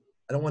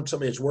 I don't want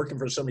somebody that's working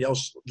for somebody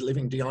else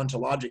living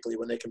deontologically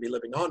when they can be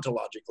living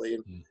ontologically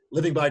and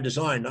living by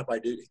design, not by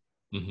duty.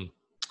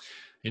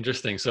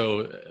 Interesting.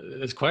 So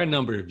there's quite a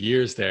number of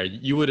years there.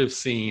 You would have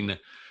seen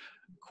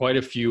quite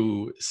a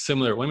few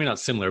similar, well, maybe not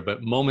similar,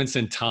 but moments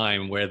in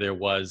time where there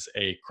was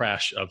a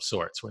crash of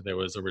sorts, where there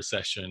was a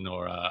recession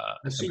or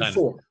I've seen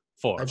 4.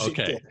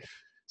 Okay.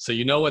 So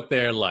you know what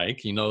they're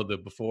like, you know the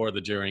before,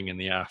 the during, and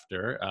the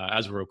after.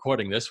 As we're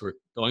recording this, we're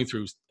going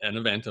through an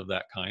event of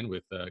that kind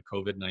with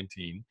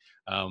COVID-19.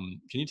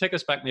 Can you take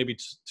us back maybe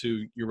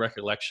to your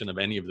recollection of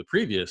any of the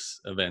previous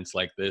events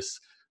like this?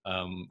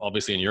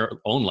 Obviously in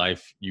your own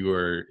life, you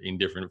were in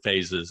different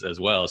phases as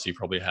well. So you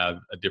probably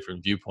have a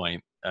different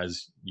viewpoint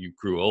as you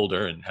grew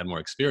older and had more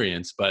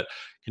experience, but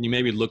can you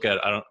maybe look at,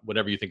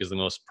 whatever you think is the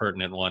most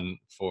pertinent one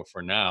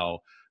for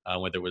now,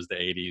 whether it was the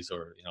 80s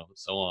or,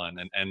 so on,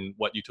 and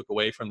what you took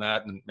away from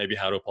that and maybe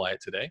how to apply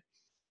it today?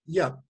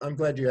 Yeah, I'm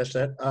glad you asked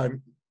that.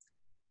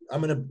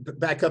 I'm going to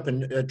back up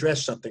and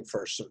address something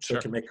first so Sure.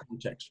 it can make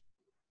context.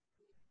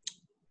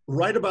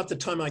 Right about the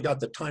time I got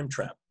the time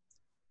trap,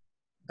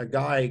 a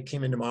guy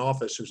came into my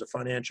office who's a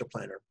financial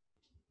planner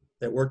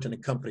that worked in a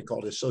company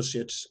called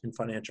Associates in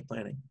Financial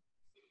Planning.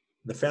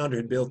 The founder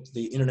had built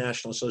the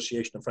International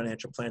Association of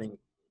Financial Planning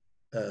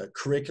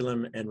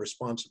curriculum and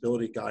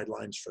responsibility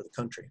guidelines for the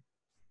country.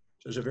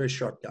 So he's a very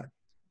sharp guy.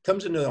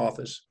 Comes into the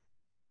office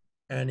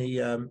and he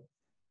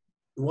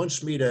wants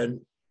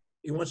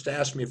to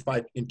ask me if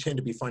I intend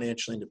to be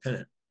financially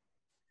independent.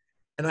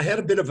 And I had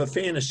a bit of a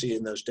fantasy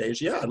in those days.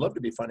 Yeah, I'd love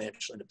to be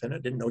financially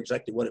independent. Didn't know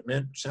exactly what it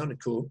meant. It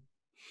sounded cool.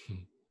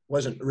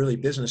 Wasn't really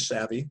business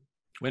savvy.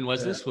 When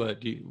was this?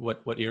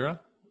 What era?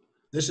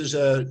 This is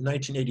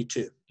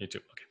 1982. 82,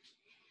 okay.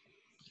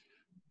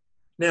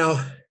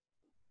 Now,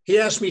 he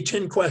asked me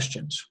 10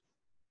 questions.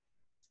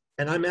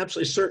 And I'm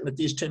absolutely certain that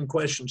these 10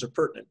 questions are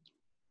pertinent.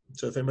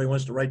 So if anybody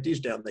wants to write these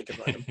down, they can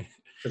write them.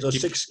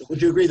 Because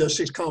would you agree those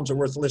 6 columns are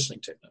worth listening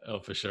to? Oh,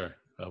 for sure.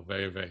 Oh,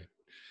 very, very.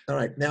 All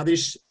right. Now,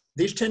 these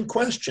 10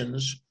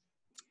 questions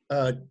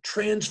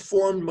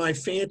transformed my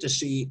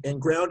fantasy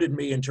and grounded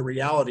me into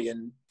reality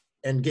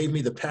and gave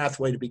me the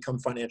pathway to become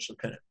financially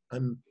independent.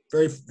 I'm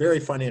very, very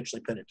financially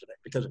independent today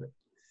because of it.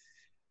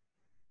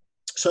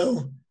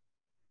 So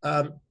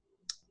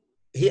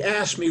he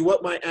asked me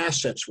what my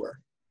assets were.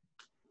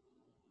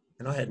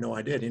 And I had no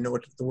idea. I didn't know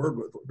what the word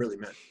really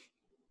meant.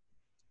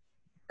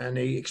 And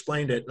he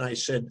explained it, and I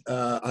said,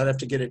 I'd have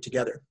to get it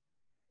together.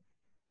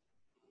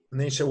 And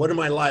then he said, what are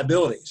my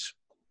liabilities?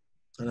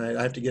 And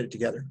I have to get it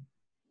together.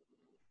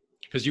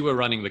 Because you were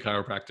running the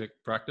chiropractic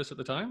practice at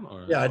the time?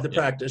 Or? Yeah, I had the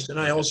practice. And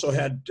I also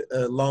had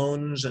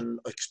loans and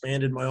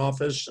expanded my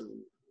office and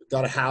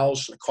got a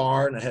house and a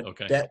car, and I had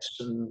debts,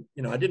 and,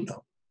 you know, I didn't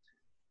know.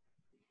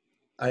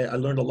 I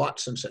learned a lot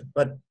since then.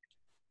 But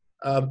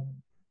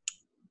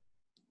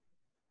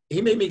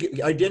he made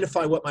me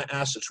identify what my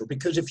assets were,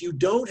 because if you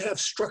don't have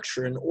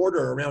structure and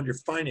order around your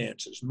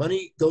finances,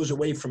 money goes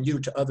away from you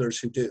to others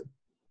who do.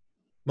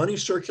 Money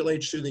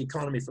circulates through the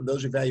economy from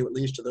those who value it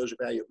least to those who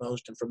value it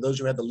most, and from those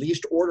who have the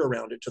least order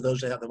around it to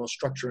those that have the most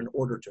structure and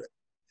order to it.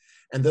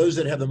 And those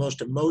that have the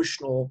most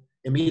emotional,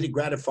 immediate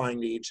gratifying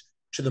needs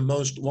to the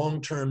most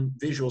long-term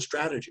visual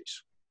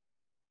strategies.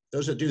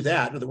 Those that do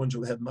that are the ones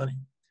who have money.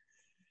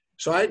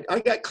 So I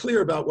got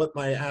clear about what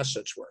my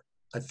assets were.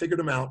 I figured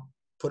them out,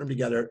 put them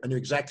together. I knew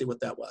exactly what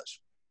that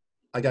was.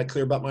 I got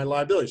clear about my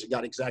liabilities. I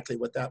got exactly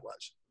what that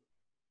was.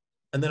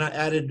 And then I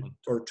added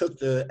or took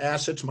the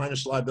assets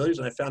minus liabilities,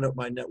 and I found out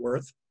my net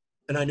worth,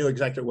 and I knew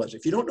exactly what it was.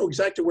 If you don't know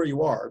exactly where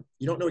you are,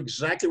 you don't know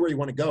exactly where you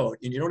want to go,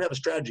 and you don't have a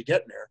strategy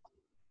getting there,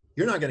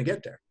 you're not going to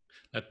get there.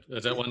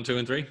 Is that 1, 2,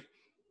 and 3?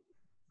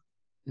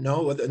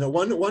 No,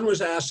 one was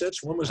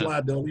assets, one was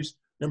liabilities.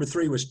 Number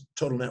 3 was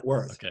total net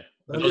worth. Okay.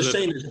 I'm just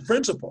saying as a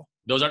principle.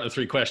 Those aren't the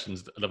 3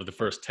 questions of the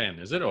first 10,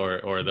 is it?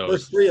 Or those?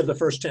 First 3 of the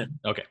first 10.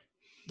 Okay.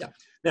 Yeah.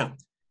 Now,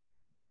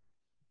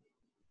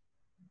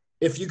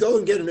 if you go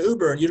and get an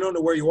Uber and you don't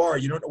know where you are,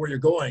 you don't know where you're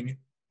going,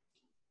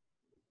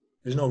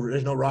 there's no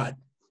ride.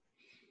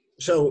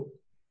 So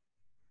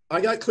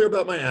I got clear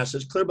about my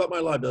assets, clear about my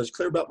liabilities,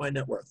 clear about my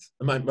net worth,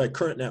 my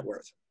current net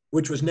worth,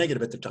 which was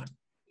negative at the time.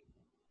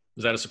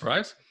 Was that a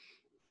surprise?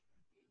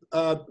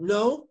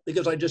 No,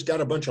 because I just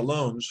got a bunch of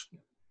loans,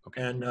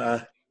 and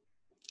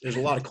there's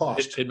a lot of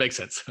cost. It makes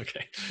sense.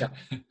 Okay. Yeah.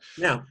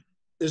 Now,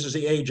 this is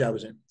the age I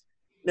was in.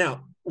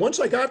 Now, once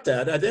I got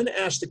that, I then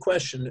asked the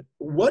question,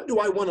 what do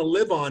I want to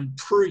live on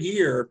per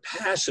year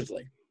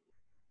passively?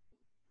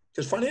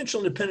 Because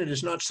financial independence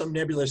is not some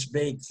nebulous,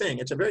 vague thing.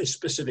 It's a very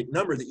specific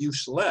number that you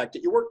select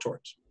that you work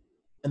towards.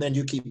 And then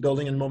you keep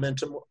building in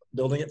momentum,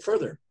 building it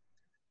further.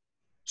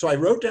 So I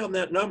wrote down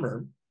that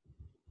number,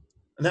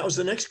 and that was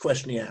the next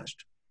question he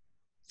asked.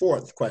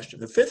 4th question.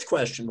 The 5th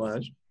question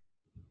was,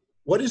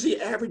 what is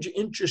the average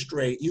interest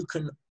rate you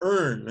can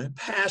earn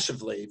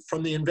passively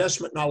from the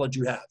investment knowledge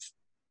you have?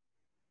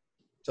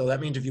 So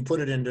that means if you put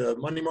it into a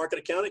money market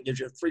account, it gives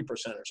you 3%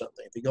 or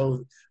something. If you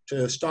go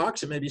to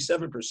stocks, it may be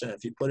 7%.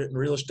 If you put it in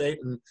real estate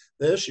and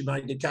this, you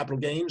might get capital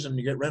gains, and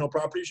you get rental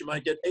properties, you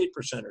might get 8%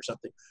 or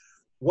something.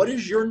 What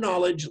is your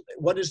knowledge?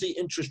 What is the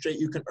interest rate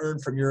you can earn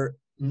from your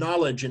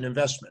knowledge and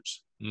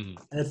investments?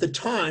 Mm-hmm. And at the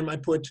time, I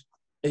put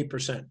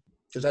 8%,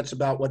 because that's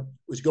about what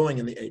was going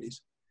in the 80s.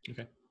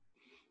 Okay.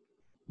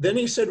 Then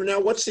he said, well, now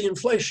what's the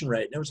inflation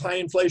rate? And it was high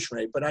inflation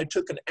rate, but I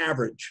took an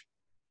average.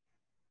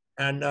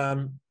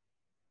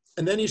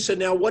 And then he said,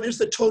 now what is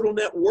the total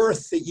net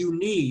worth that you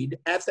need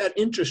at that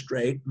interest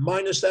rate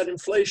minus that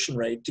inflation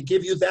rate to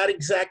give you that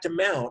exact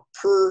amount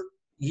per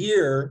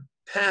year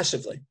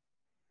passively?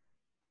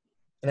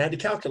 And I had to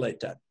calculate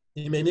that.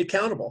 He made me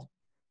accountable.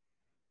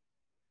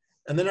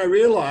 And then I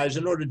realized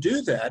in order to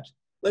do that,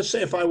 let's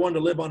say if I wanted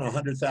to live on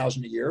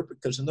 $100,000 a year,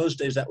 because in those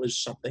days that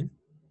was something,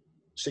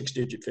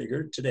 6-digit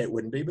figure. Today it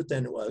wouldn't be, but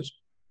then it was.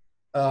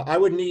 I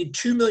would need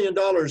 $2 million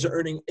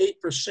earning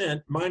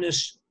 8%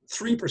 minus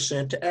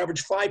 3% to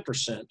average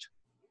 5%.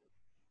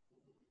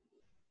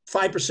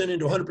 5%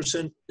 into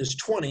 100% is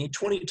 20.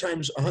 20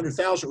 times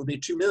 100,000 would be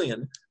 2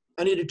 million.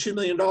 I needed $2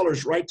 million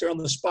right there on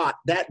the spot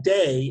that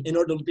day in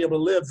order to be able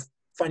to live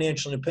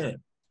financially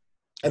independent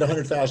at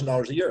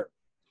 $100,000 a year.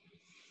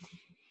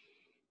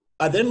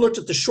 I then looked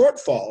at the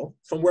shortfall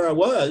from where I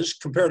was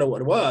compared to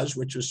what it was,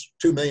 which was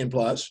 2 million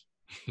plus.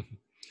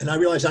 And I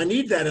realized I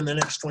need that in the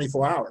next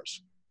 24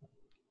 hours.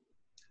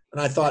 And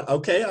I thought,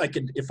 okay, I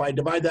could, if I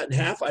divide that in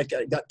half, I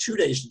got 2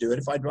 days to do it.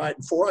 If I divide it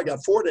in 4, I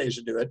got 4 days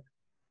to do it.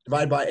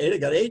 Divide by 8, I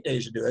got 8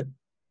 days to do it.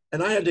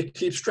 And I had to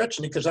keep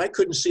stretching it because I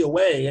couldn't see a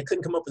way. I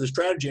couldn't come up with a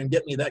strategy and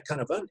get me that kind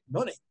of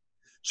money.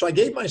 So I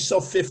gave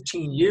myself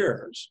 15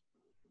 years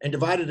and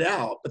divided it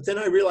out. But then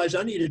I realized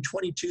I needed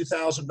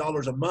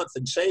 $22,000 a month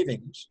in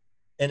savings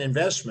and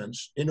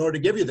investments in order to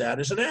give you that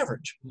as an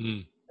average.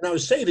 Mm. And I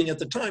was saving at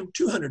the time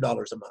 $200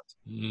 a month.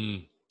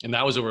 Mm. And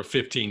that was over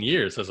 15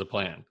 years as a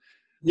plan.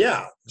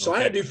 Yeah. So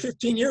I had to do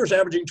 15 years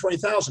averaging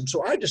 20,000.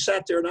 So I just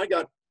sat there and I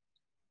got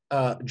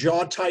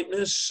jaw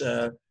tightness,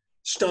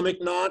 stomach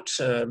knots,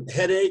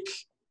 headache,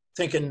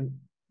 thinking,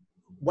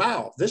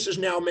 wow, this is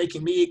now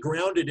making me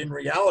grounded in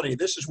reality.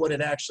 This is what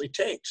it actually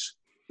takes.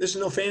 This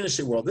is no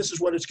fantasy world. This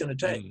is what it's going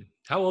to take.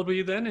 How old were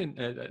you then?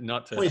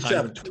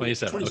 27.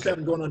 27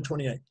 okay. Going on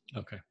 28.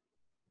 Okay.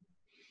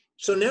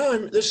 So now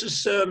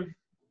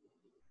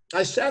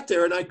I sat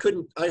there and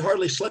I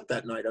hardly slept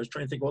that night. I was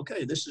trying to think,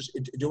 okay,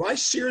 do I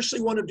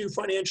seriously want to do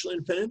financial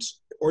independence?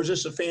 Or is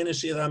this a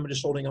fantasy that I'm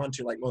just holding on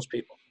to like most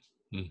people?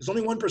 Mm-hmm. There's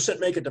only 1%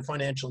 make it to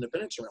financial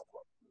independence around the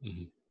world.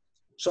 Mm-hmm.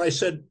 So I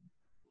said,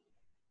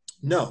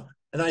 no,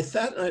 And I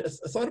thought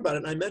about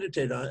it and I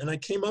meditated on it, and I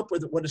came up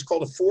with what is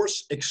called a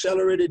force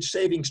accelerated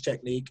savings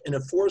technique and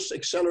a force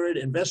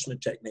accelerated investment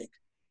technique.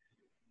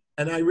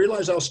 And I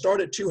realized I'll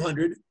start at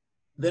 200.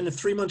 Then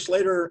 3 months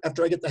later,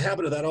 after I get the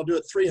habit of that, I'll do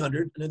it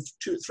 300. And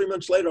then 3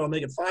 months later, I'll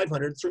make it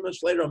 500. 3 months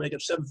later, I'll make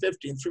it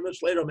 750. And 3 months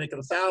later, I'll make it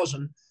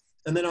 1,000.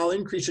 And then I'll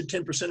increase it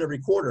 10% every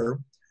quarter.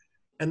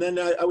 And then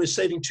I was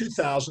saving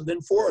 2,000,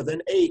 then 4,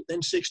 then 8,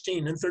 then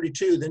 16, then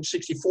 32, then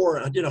 64.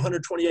 And I did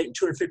 128 and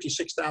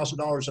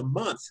 $256,000 a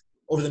month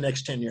over the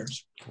next 10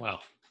 years. Wow.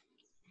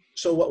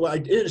 So what I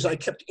did is I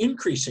kept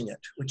increasing it,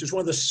 which is one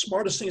of the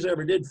smartest things I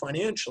ever did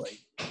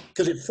financially,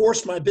 because it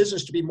forced my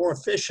business to be more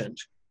efficient.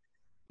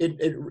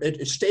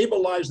 It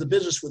stabilized the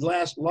business with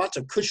lots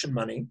of cushion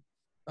money.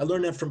 I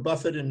learned that from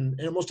Buffett and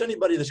almost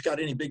anybody that's got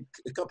any big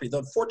company.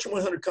 The Fortune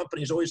 100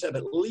 companies always have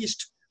at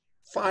least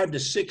 5 to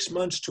 6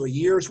 months to a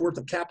year's worth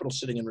of capital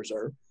sitting in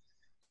reserve.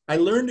 I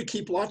learned to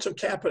keep lots of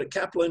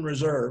capital in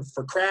reserve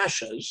for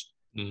crashes.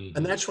 Mm-hmm.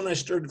 And that's when I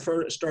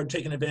started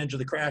taking advantage of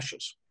the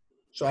crashes.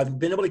 So I've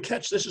been able to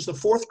catch, this is the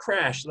 4th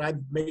crash that I've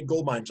made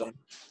gold mines on.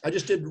 I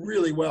just did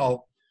really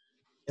well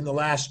in the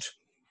last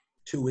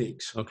 2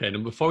 weeks. Okay.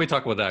 And before we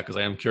talk about that, because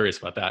I am curious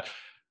about that,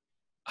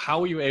 how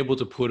were you able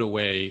to put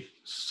away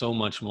so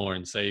much more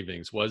in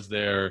savings? Was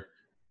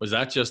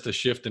that just a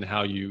shift in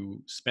how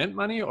you spent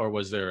money, or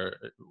was there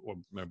or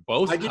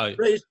both?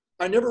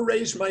 I never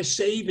raised my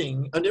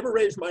saving. I never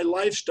raised my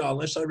lifestyle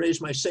unless I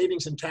raised my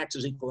savings and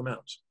taxes equal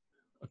amounts.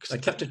 I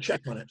kept a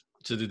check on it.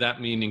 So did that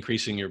mean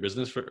increasing your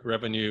business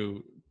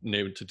revenue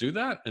to do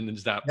that? And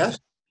is that, yes.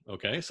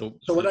 Okay. So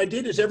what I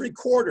did is every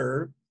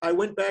quarter I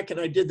went back and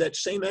I did that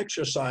same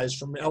exercise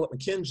from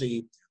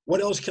McKinsey.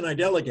 What else can I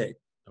delegate?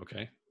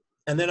 Okay.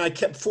 And then I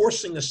kept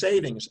forcing the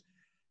savings.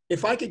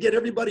 If I could get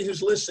everybody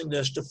who's listening to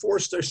this to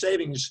force their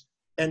savings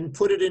and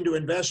put it into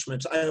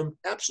investments, I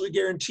absolutely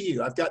guarantee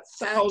you, I've got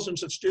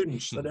thousands of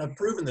students that I've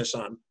proven this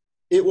on.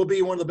 It will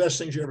be one of the best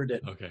things you ever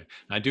did. Okay.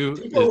 I do.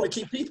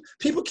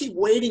 People keep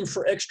waiting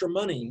for extra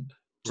money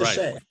to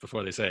save.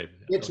 Before they save.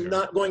 It's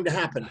not going to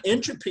happen.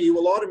 Entropy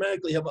will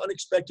automatically have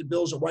unexpected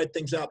bills and wipe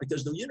things out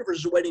because the universe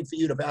is waiting for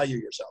you to value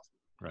yourself.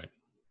 Right.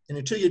 And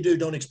until you do,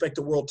 don't expect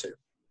the world to.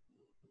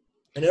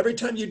 And every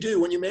time you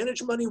do, when you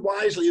manage money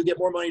wisely, you get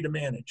more money to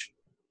manage.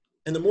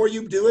 And the more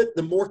you do it,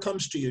 the more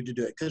comes to you to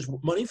do it, because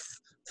money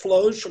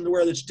flows from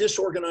where it's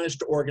disorganized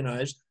to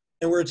organized,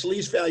 and where it's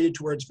least valued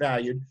to where it's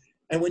valued.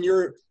 And when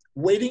you're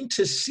waiting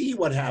to see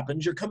what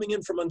happens, you're coming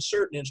in from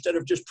uncertainty instead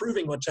of just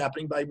proving what's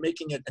happening by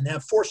making it and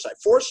have foresight.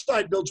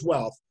 Foresight builds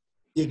wealth.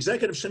 The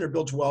executive center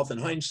builds wealth, and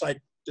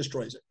hindsight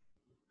destroys it.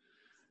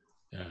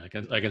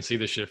 Yeah, I can see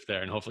the shift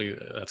there, and hopefully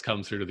that's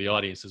come through to the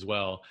audience as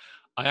well.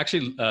 I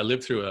actually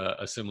lived through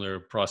a similar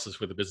process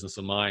with a business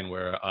of mine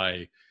where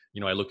I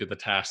looked at the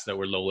tasks that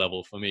were low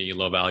level for me,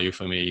 low value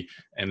for me,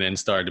 and then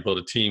started to build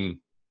a team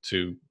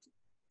to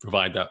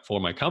provide that for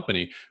my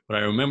company. But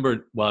I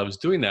remember while I was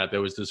doing that,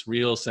 there was this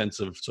real sense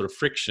of sort of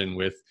friction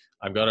with,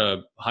 I've got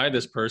to hire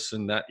this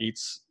person that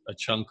eats a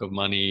chunk of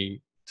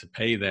money to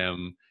pay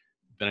them.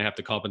 Then I have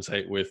to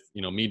compensate with,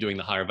 me doing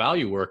the higher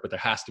value work, but there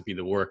has to be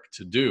the work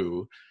to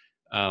do.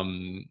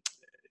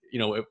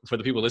 For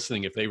the people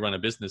listening, if they run a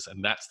business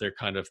and that's their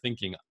kind of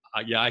thinking,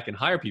 I can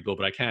hire people,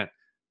 but I can't,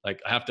 I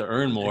have to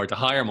earn more to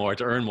hire more,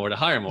 to earn more to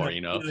hire more,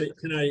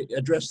 Can I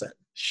address that?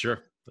 Sure.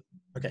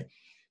 Okay.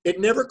 It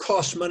never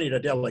costs money to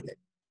delegate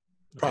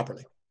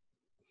properly.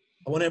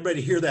 I want everybody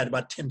to hear that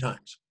about 10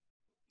 times.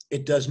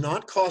 It does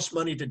not cost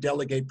money to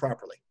delegate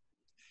properly.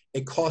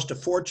 It costs a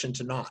fortune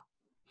to not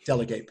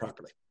delegate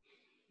properly.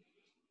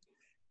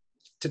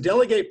 To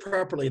delegate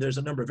properly, there's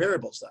a number of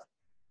variables though.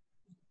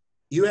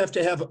 You have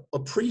to have a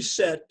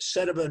preset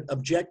set of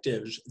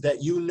objectives that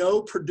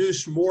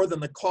produce more than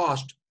the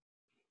cost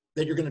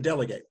that you're going to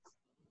delegate.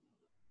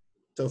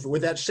 So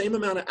with that same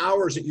amount of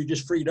hours that you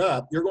just freed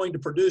up, you're going to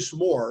produce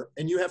more,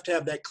 and you have to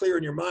have that clear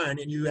in your mind,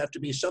 and you have to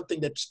be something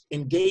that's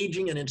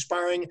engaging and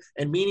inspiring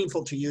and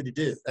meaningful to you to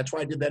do. That's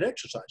why I did that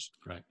exercise.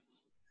 Right.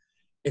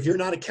 If you're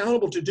not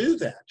accountable to do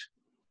that,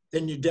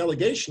 then your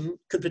delegation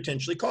could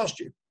potentially cost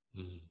you.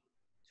 Mm-hmm.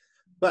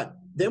 But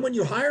then when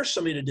you hire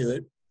somebody to do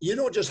it, you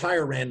don't just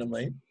hire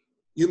randomly.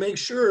 You make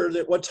sure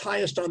that what's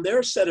highest on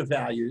their set of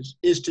values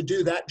is to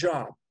do that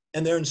job,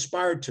 and they're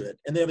inspired to it,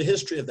 and they have a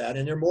history of that,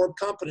 and they're more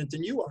competent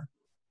than you are.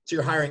 So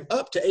you're hiring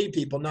up to A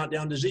people, not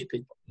down to Z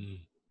people.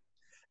 Mm.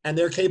 And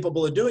they're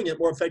capable of doing it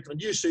more effectively than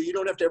you, so you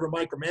don't have to ever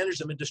micromanage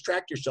them and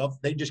distract yourself.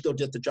 They just go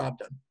get the job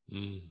done.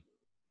 Mm.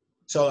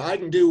 So I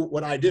can do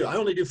what I do. I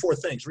only do 4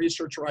 things: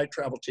 research, write,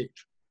 travel,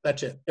 teach.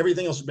 That's it.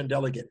 Everything else has been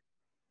delegated.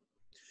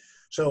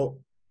 So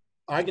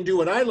I can do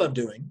what I love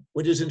doing,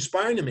 which is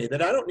inspiring to me,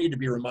 that I don't need to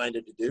be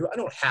reminded to do. I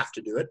don't have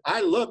to do it.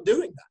 I love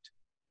doing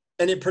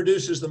that. And it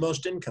produces the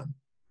most income.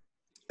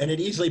 And it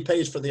easily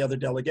pays for the other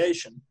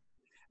delegation.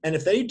 And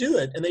if they do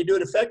it, and they do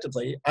it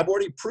effectively, I've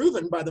already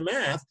proven by the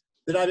math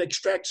that I've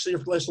extracted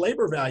surplus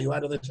labor value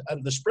out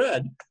of the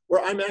spread,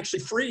 where I'm actually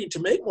free to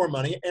make more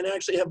money and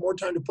actually have more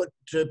time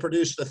to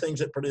produce the things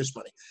that produce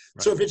money.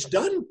 Right. So if it's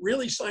done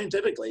really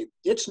scientifically,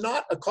 it's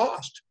not a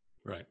cost.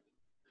 Right.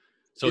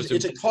 So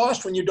It's a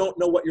cost when you don't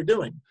know what you're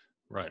doing.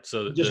 right.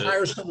 So You just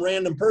hire some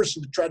random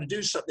person to try to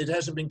do something that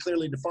hasn't been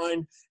clearly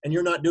defined, and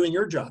you're not doing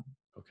your job.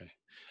 okay.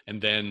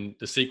 And then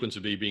the sequence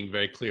would be being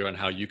very clear on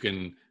how you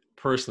can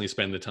personally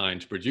spend the time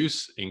to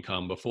produce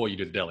income before you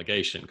do the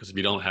delegation. Because if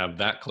you don't have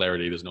that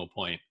clarity, there's no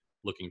point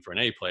looking for an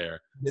A player.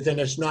 Then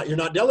you're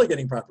not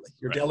delegating properly.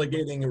 You're Right.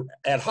 delegating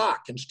ad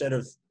hoc instead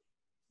of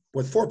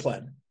with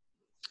foreplan.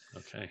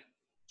 Okay.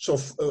 So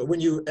when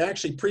you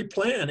actually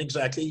pre-plan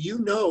exactly, you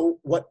know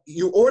what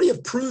you already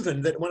have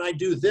proven that when I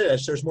do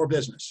this, there's more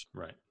business.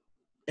 Right.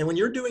 And when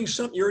you're doing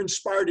something you're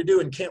inspired to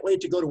do and can't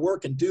wait to go to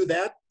work and do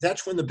that,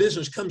 that's when the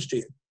business comes to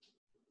you.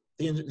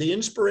 The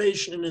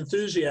inspiration and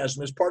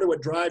enthusiasm is part of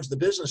what drives the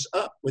business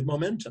up with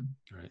momentum.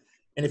 Right.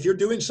 And if you're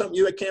doing something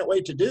you can't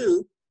wait to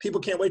do,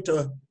 people can't wait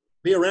to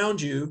be around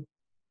you.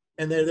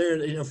 And they're there,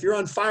 if you're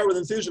on fire with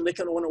enthusiasm, they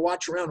kind of want to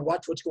watch around and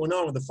watch what's going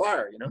on with the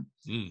fire,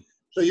 Mm.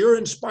 So you're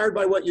inspired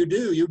by what you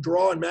do. You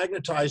draw and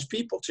magnetize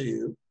people to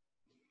you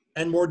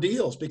and more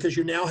deals because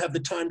you now have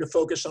the time to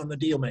focus on the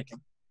deal making.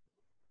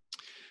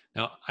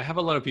 Now, I have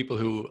a lot of people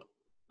who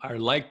are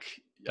like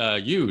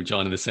you,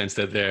 John, in the sense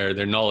that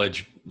they're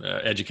knowledge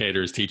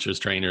educators, teachers,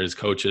 trainers,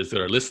 coaches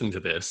that are listening to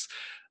this.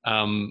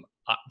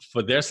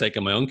 For their sake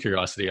and my own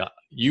curiosity,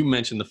 you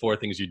mentioned the 4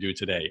 things you do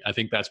today. I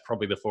think that's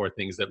probably the 4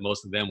 things that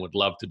most of them would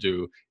love to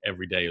do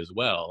every day as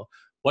well.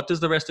 What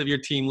does the rest of your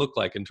team look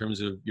like in terms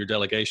of your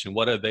delegation?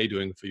 What are they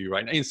doing for you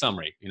right now? In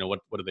summary, what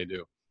do they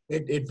do?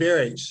 It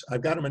varies.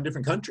 I've got them in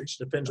different countries.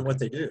 Depends on what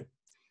they do.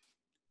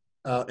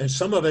 And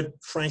some of it,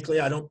 frankly,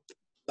 I don't,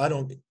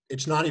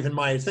 it's not even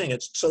my thing.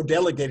 It's so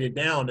delegated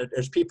down that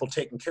there's people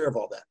taking care of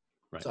all that.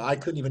 Right. So I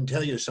couldn't even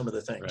tell you some of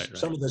the things. Right.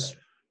 Some of this,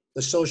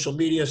 the social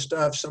media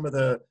stuff, some of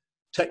the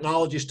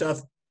technology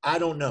stuff, I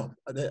don't know.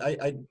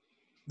 I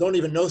don't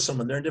even know some of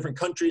them. They're in different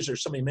countries.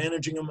 There's somebody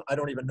managing them. I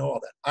don't even know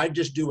all that. I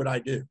just do what I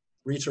do.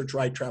 Research,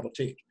 write, travel,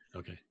 teach.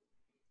 Okay.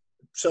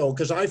 So,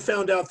 because I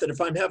found out that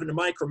if I'm having to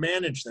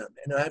micromanage them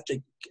and I have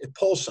to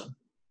pulse them,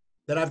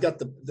 that I've got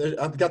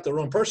the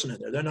wrong person in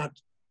there. They're not,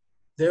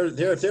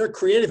 if they're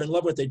creative and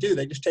love what they do,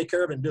 they just take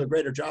care of it and do a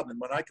greater job than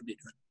what I could be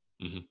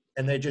doing. Mm-hmm.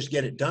 And they just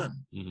get it done.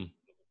 Mm-hmm.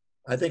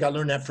 I think I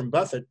learned that from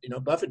Buffett.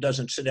 Buffett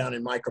doesn't sit down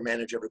and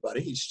micromanage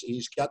everybody.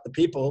 He's got the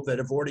people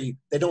that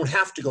they don't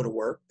have to go to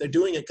work. They're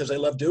doing it because they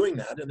love doing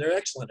that and they're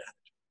excellent at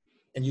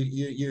it.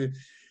 And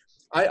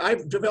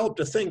I've developed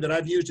a thing that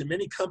I've used in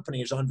many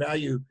companies on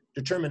value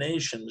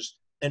determinations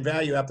and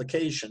value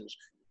applications,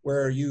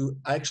 where you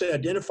actually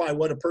identify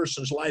what a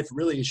person's life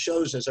really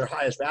shows as their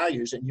highest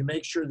values, and you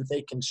make sure that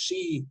they can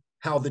see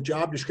how the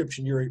job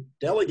description you're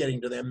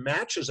delegating to them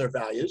matches their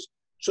values,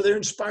 so they're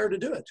inspired to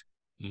do it.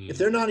 Mm. If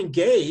they're not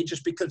engaged,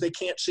 it's because they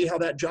can't see how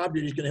that job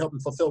duty is going to help them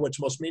fulfill what's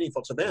most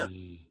meaningful to them.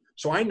 Mm.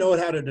 So I know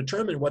how to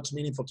determine what's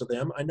meaningful to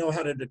them. I know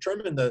how to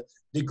determine the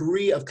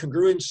degree of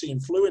congruency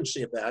and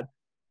fluency of that.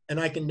 And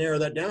I can narrow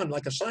that down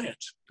like a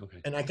science. Okay.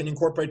 And I can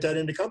incorporate that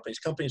into companies.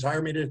 Companies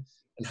hire me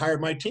and hire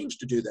my teams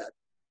to do that.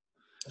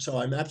 So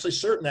I'm absolutely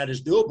certain that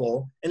is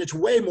doable. And it's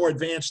way more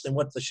advanced than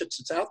what the shit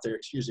that's out there,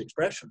 excuse the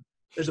expression.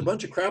 There's a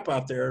bunch of crap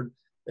out there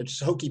that's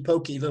hokey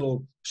pokey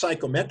little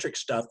psychometric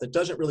stuff that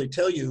doesn't really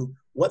tell you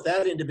what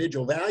that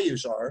individual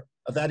values are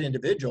of that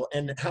individual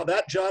and how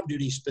that job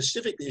duty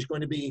specifically is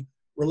going to be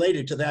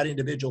related to that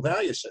individual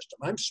value system.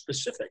 I'm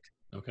specific.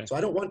 Okay. So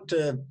I don't want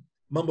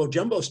mumbo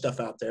jumbo stuff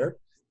out there.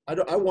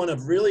 I want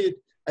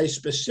a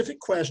specific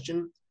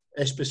question,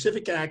 a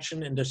specific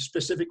action, and a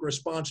specific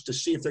response to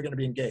see if they're going to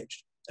be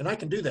engaged. And I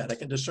can do that. I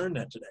can discern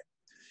that today.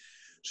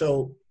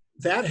 So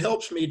that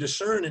helps me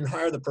discern and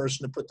hire the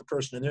person to put the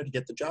person in there to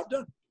get the job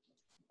done.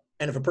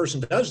 And if a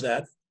person does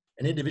that,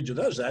 an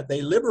individual does that,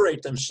 they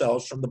liberate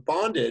themselves from the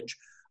bondage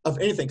of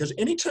anything. Because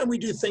anytime we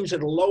do things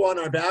that are low on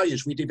our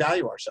values, we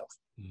devalue ourselves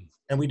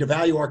and we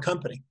devalue our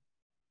company.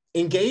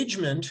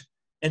 Engagement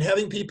and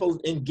having people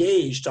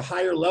engaged to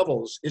higher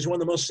levels is one of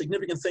the most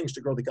significant things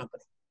to grow the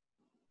company.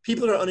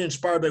 People that are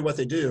uninspired by what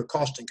they do are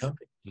costing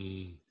company.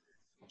 Mm.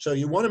 So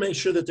you want to make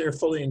sure that they're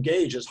fully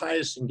engaged, as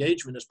highest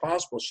engagement as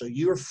possible, so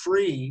you're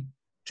free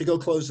to go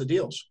close the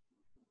deals.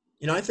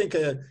 I think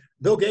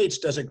Bill Gates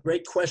does a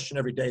great question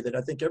every day that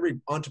I think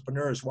every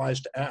entrepreneur is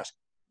wise to ask.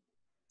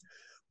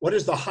 What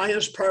is the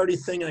highest priority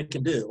thing I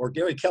can do? Or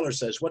Gary Keller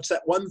says, what's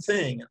that one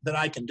thing that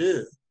I can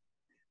do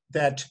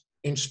that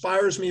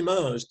inspires me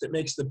most, that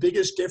makes the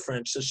biggest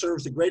difference, that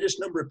serves the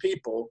greatest number of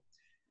people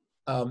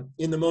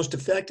in the most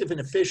effective and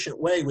efficient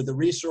way with the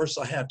resource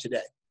I have today?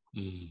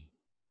 Mm.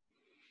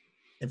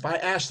 If I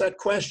ask that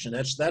question,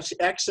 that's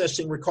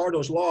accessing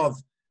Ricardo's law of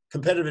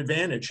competitive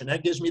advantage, and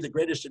that gives me the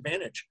greatest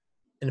advantage.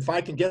 And if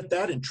I can get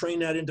that and train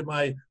that into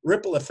my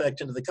ripple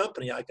effect into the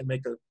company, I can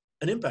make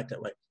an impact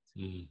that way.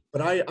 Mm.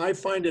 But I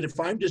find that if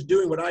I'm just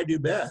doing what I do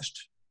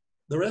best,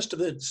 the rest of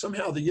it,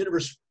 somehow the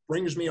universe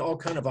brings me all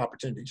kind of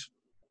opportunities.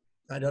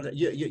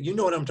 You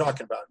know what I'm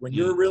talking about. When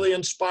you're really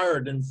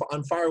inspired and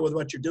on fire with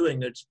what you're doing,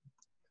 there's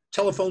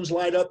telephones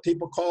light up,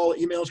 people call,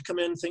 emails come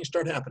in, things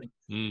start happening.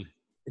 Mm.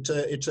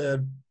 It's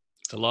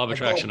the law of I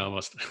call attraction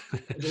almost.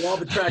 it the law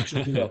of attraction,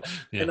 if you will.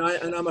 Yeah.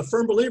 And I'm a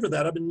firm believer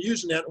that I've been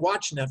using that,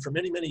 watching that for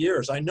many, many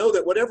years. I know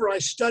that whatever I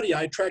study,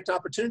 I attract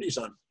opportunities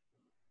on.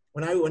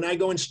 When I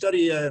go and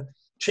study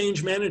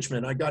change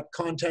management, I got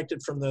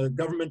contacted from the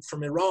government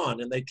from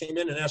Iran, and they came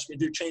in and asked me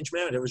to do change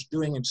management. I was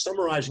doing and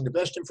summarizing the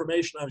best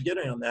information I was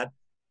getting on that.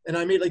 And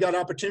I immediately got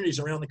opportunities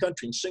around the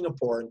country in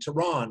Singapore and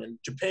Tehran and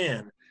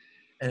Japan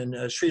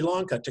and Sri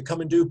Lanka to come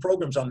and do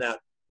programs on that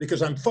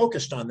because I'm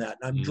focused on that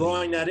and I'm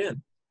drawing that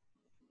in.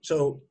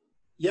 So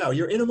yeah,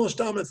 your innermost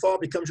dominant thought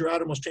becomes your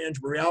outermost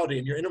tangible reality,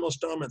 and your innermost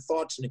dominant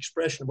thought's an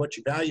expression of what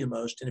you value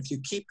most. And if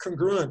you keep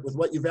congruent with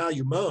what you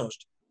value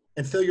most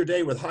and fill your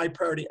day with high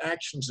priority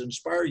actions that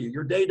inspire you,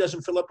 your day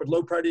doesn't fill up with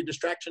low priority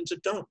distractions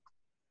that don't.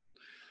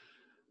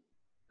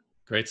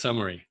 Great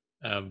summary.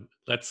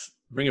 Let's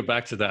bring it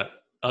back to that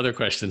other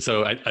question.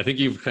 So I think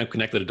you've kind of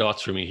connected the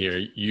dots for me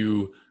here.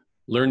 You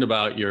learned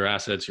about your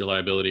assets, your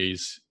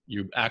liabilities.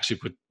 You actually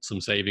put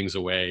some savings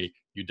away.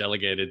 You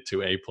delegated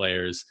to A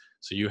players.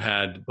 So you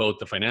had both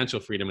the financial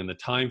freedom and the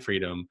time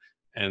freedom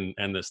and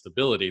the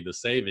stability, the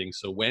savings.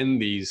 So when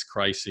these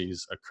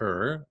crises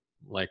occur,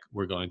 like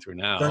we're going through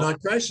now, they're not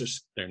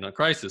crisis. They're not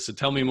crisis. So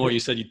tell me more. You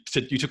said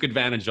you took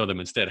advantage of them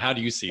instead. How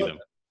do you see them?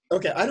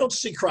 Okay, I don't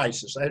see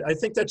crisis. I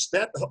think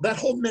that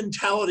whole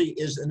mentality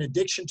is an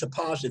addiction to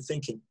positive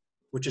thinking,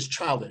 which is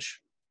childish.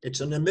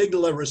 It's an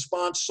amygdala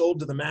response sold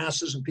to the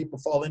masses, and people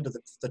fall into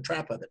the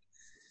trap of it.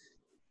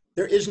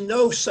 There is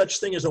no such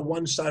thing as a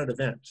one-sided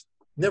event.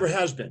 Never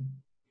has been.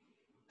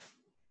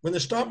 When the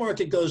stock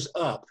market goes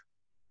up,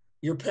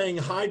 you're paying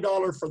high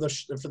dollar for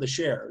the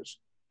shares,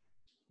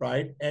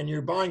 right? And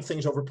you're buying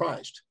things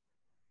overpriced.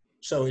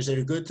 So is it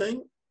a good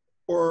thing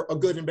or a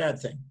good and bad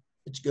thing?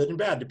 It's good and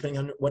bad, depending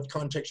on what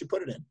context you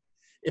put it in.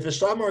 If the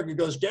stock market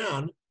goes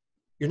down,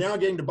 you're now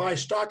getting to buy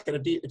stock at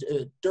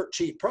a dirt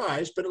cheap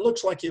price, but it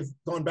looks like you've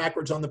gone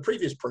backwards on the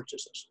previous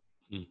purchases.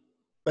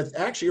 But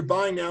actually, you're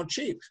buying now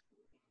cheap.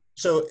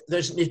 So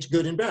it's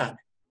good and bad.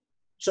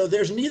 So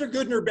there's neither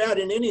good nor bad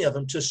in any of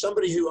them to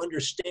somebody who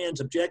understands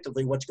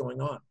objectively what's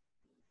going on.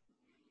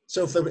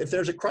 So if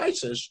there's a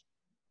crisis,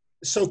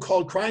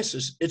 so-called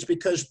crisis, it's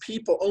because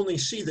people only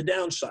see the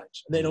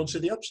downsides and they don't see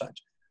the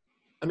upsides.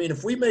 I mean,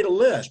 if we made a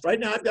list, right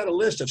now I've got a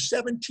list of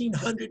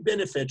 1,700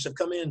 benefits have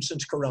come in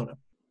since Corona.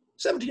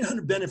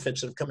 1,700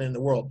 benefits have come in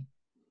the world.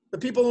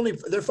 But people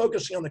they're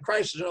focusing on the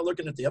crisis, they're not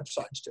looking at the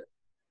upsides to it.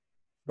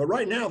 But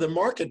right now the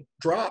market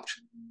dropped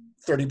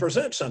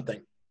 30%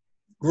 something.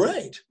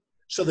 Great.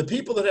 So the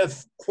people that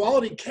have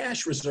quality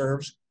cash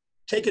reserves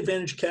take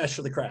advantage of cash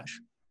for the crash.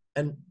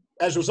 And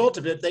as a result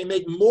of it, they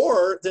make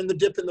more than the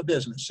dip in the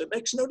business. It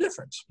makes no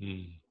difference.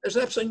 There's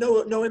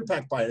absolutely no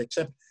impact by it,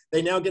 except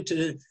they now get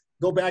to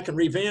go back and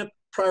revamp,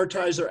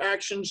 prioritize their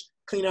actions,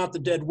 clean out the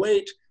dead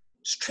weight,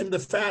 trim the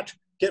fat,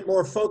 get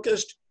more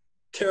focused,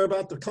 care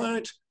about the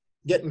client,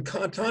 get in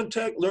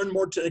contact, learn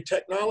more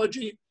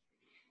technology.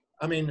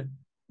 I mean,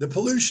 the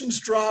pollution's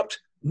dropped.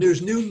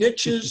 There's new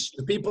niches.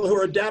 The people who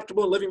are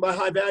adaptable and living by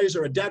high values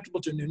are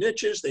adaptable to new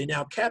niches. They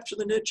now capture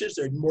the niches.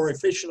 They're more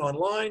efficient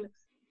online.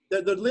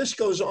 The list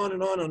goes on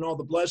and on all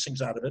the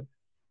blessings out of it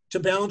to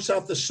balance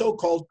out the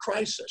so-called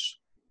crisis.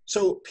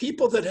 So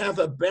people that have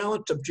a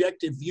balanced,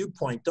 objective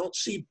viewpoint don't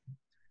see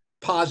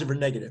positive or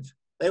negative.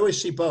 They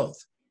always see both.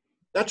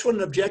 That's what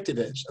an objective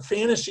is. A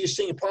fantasy is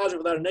seeing a positive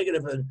without a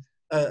negative.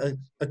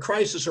 A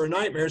crisis or a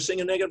nightmare is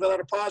seeing a negative without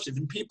a positive.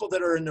 And people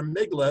that are in their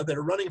amygdala, that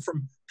are running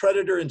from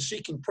predator and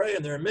seeking prey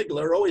in their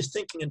amygdala, are always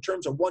thinking in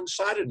terms of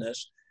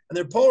one-sidedness, and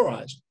they're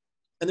polarized,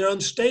 and they're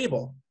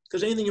unstable,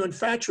 because anything you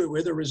infatuate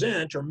with or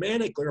resent or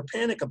manically or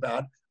panic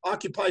about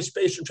occupies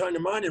space from trying to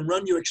mind and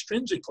run you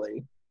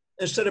extrinsically,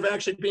 instead of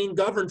actually being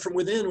governed from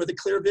within with a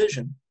clear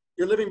vision.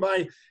 You're living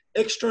by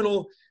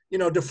external,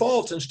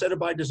 defaults instead of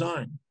by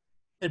design.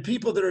 And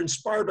people that are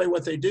inspired by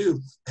what they do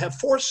have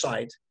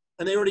foresight,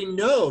 and they already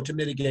know to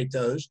mitigate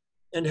those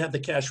and have the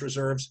cash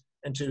reserves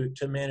and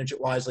to manage it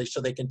wisely so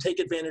they can take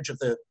advantage of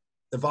the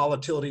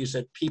volatilities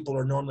that people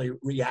are normally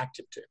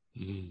reactive to.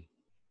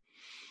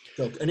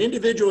 So an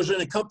individual is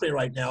in a company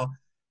right now,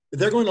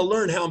 they're going to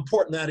learn how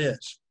important that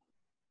is.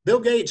 Bill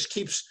Gates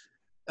keeps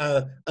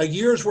a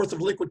year's worth of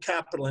liquid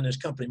capital in his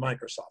company,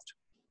 Microsoft.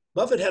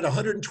 Buffett had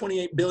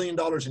 $128 billion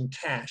in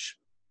cash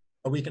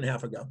a week and a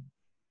half ago.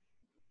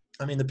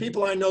 I mean, the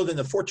people I know in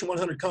the Fortune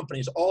 100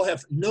 companies all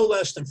have no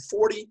less than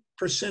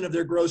 40% of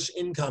their gross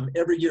income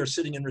every year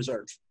sitting in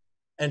reserves.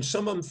 And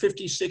some of them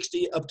 50,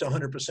 60, up to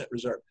 100%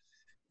 reserve.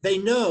 They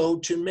know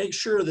to make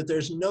sure that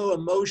there's no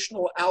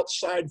emotional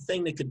outside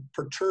thing that could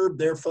perturb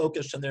their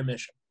focus and their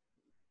mission.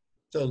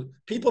 So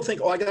people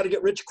think, I got to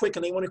get rich quick,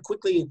 and they want to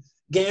quickly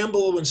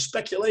gamble and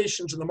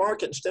speculations in the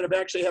market instead of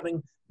actually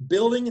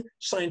building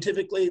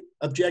scientifically,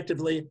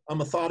 objectively, a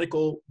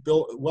methodical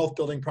wealth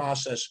building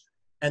process.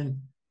 And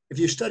if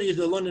you study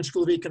the London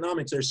School of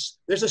Economics,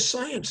 there's a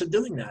science of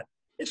doing that.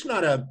 It's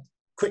not a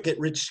quick get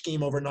rich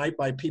scheme overnight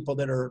by people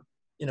that are,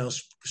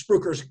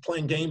 spruikers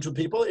playing games with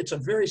people. It's a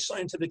very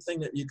scientific thing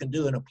that you can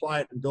do and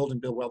apply it and build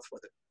wealth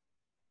with it.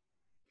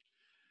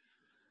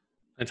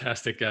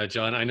 Fantastic,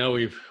 John. I know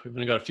we've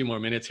only got a few more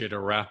minutes here to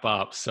wrap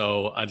up,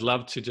 so I'd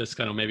love to just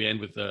kind of maybe end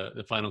with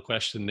the final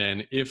question.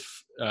 Then,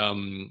 if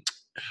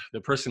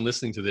the person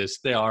listening to this,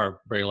 they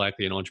are very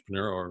likely an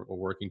entrepreneur or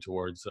working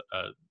towards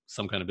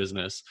some kind of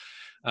business.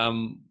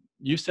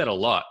 You said a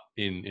lot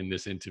in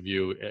this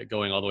interview,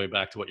 going all the way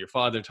back to what your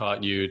father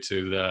taught you,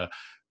 to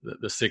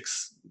the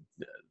six,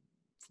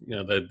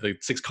 the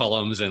six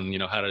columns,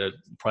 and how to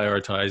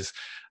prioritize,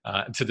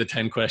 to the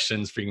 10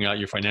 questions, figuring out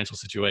your financial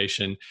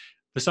situation.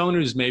 For someone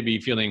who's maybe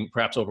feeling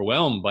perhaps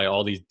overwhelmed by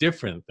all these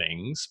different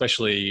things,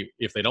 especially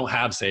if they don't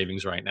have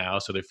savings right now,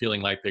 so they're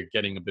feeling like they're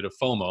getting a bit of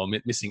FOMO,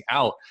 missing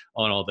out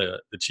on all the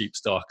cheap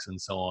stocks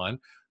and so on,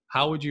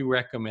 how would you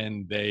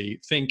recommend they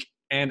think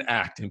and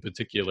act in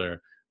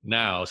particular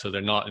now, so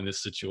they're not in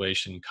this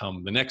situation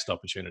come the next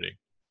opportunity?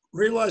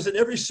 Realize that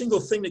every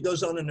single thing that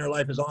goes on in their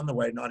life is on the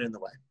way, not in the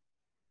way.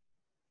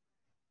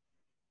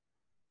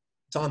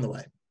 It's on the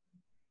way.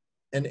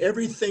 And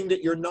everything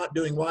that you're not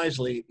doing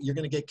wisely, you're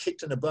going to get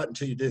kicked in the butt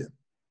until you do.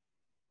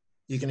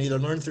 You can either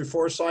learn through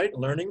foresight,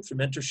 learning through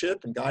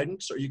mentorship and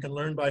guidance, or you can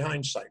learn by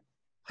hindsight.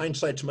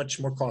 Hindsight's much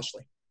more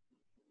costly.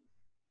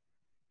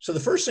 So the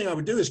first thing I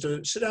would do is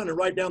to sit down and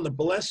write down the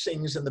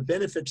blessings and the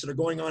benefits that are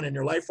going on in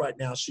your life right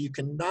now, so you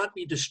cannot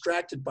be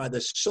distracted by the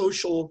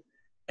social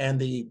and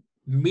the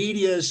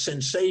media's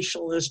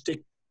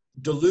sensationalistic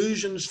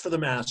delusions for the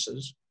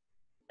masses,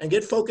 and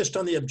get focused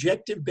on the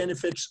objective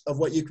benefits of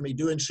what you can be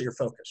doing, so you're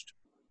focused.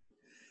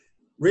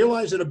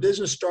 Realize that a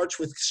business starts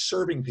with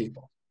serving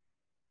people.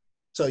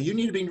 So you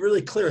need to be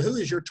really clear, who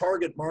is your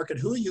target market?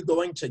 Who are you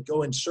going to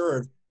go and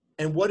serve?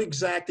 And what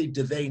exactly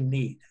do they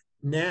need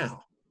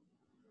now?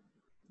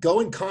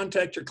 Go and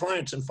contact your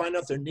clients and find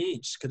out their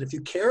needs. Because if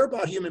you care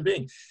about human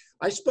beings,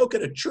 I spoke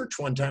at a church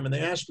one time and they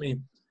asked me,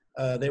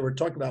 they were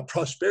talking about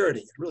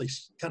prosperity, really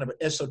kind of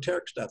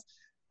esoteric stuff.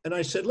 And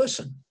I said,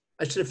 listen,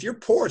 if you're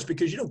poor, it's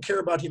because you don't care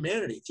about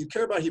humanity. If you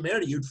care about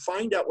humanity, you'd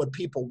find out what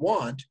people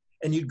want,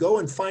 and you'd go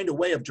and find a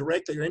way of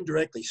directly or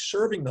indirectly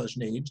serving those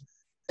needs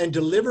and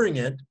delivering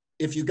it.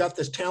 If you got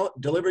this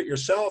talent, deliver it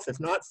yourself. If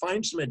not,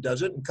 find somebody that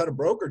does it and cut a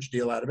brokerage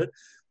deal out of it.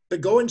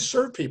 But go and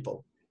serve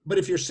people. But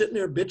if you're sitting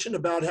there bitching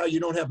about how you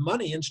don't have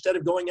money, instead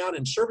of going out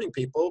and serving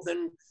people,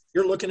 then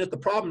you're looking at the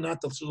problem, not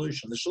the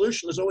solution. The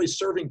solution is always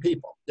serving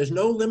people. There's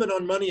no limit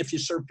on money if you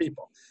serve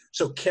people.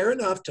 So care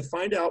enough to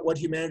find out what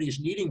humanity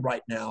is needing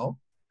right now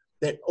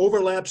that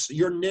overlaps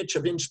your niche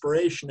of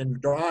inspiration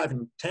and drive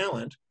and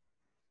talent,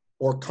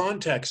 or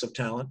context of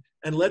talent,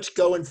 and let's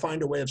go and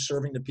find a way of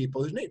serving the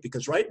people who need.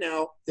 Because right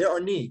now there are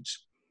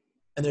needs,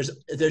 and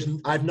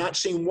I've not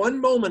seen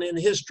one moment in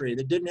history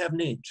that didn't have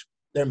needs.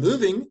 They're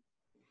moving,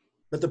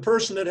 but the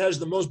person that has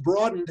the most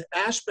broadened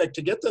aspect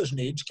to get those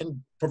needs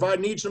can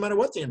provide needs no matter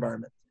what the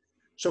environment.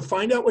 So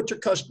find out what your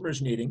customer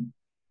is needing,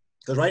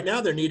 because right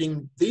now they're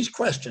needing these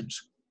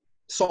questions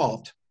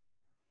solved,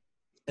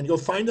 and go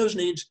find those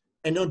needs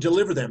and don't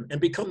deliver them,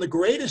 and become the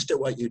greatest at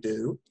what you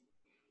do.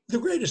 The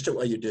greatest at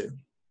what you do.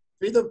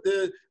 Be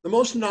the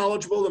most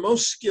knowledgeable, the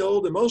most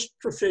skilled, the most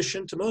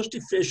proficient, the most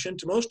efficient,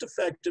 the most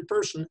effective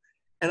person.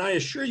 And I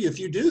assure you, if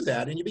you do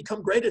that and you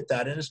become great at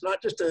that, and it's not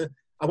just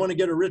I want to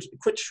get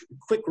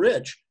quick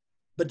rich,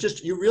 but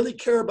just you really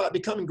care about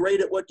becoming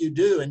great at what you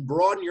do and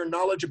broaden your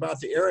knowledge about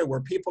the area where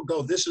people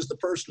go, this is the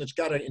person that's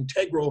got an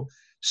integral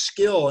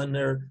skill and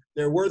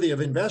they're worthy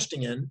of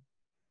investing in,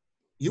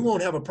 you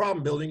won't have a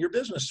problem building your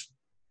business.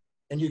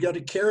 And you got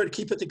to care to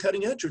keep at the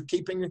cutting edge of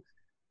keeping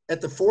at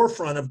the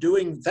forefront of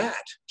doing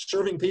that,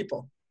 serving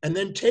people. And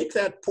then take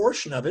that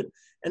portion of it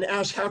and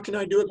ask, how can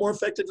I do it more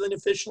effectively and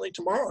efficiently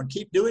tomorrow? And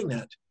keep doing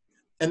that.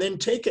 And then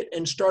take it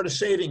and start a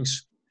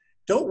savings.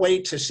 Don't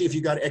wait to see if you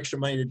got extra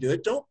money to do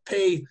it. Don't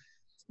pay.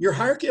 Your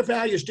hierarchy of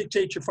values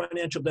dictate your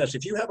financial best.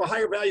 If you have a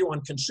higher value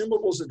on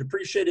consumables that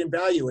depreciate in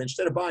value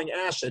instead of buying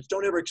assets,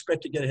 don't ever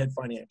expect to get ahead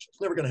financially. It's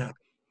never going to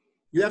happen.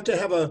 You have to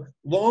have a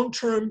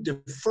long-term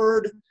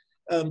deferred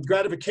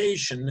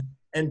gratification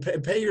and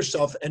pay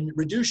yourself and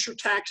reduce your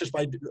taxes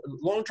by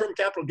long-term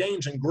capital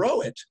gains and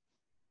grow it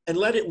and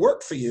let it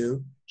work for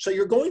you. So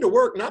you're going to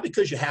work not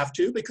because you have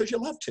to, because you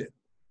love to.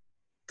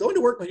 Going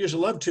to work because you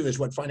love to is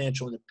what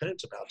financial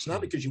independence is about. It's not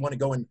because you want to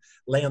go and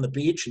lay on the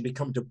beach and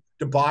become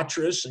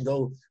debaucherous and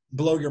go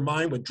blow your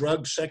mind with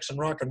drugs, sex, and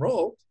rock and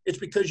roll. It's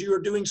because you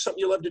are doing something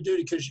you love to do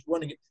because you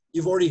want to.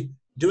 You've already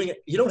doing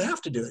it. You don't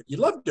have to do it. You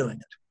love doing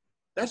it.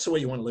 That's the way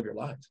you want to live your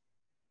life.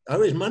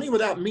 Otherwise, money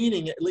without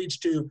meaning, it leads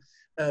to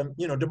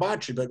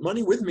debauchery, but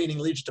money with meaning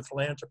leads to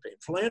philanthropy.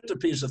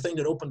 Philanthropy is the thing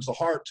that opens the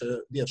heart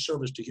to be of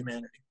service to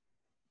humanity.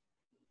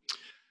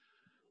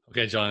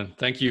 Okay, John,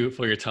 thank you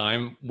for your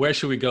time. Where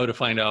should we go to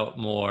find out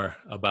more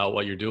about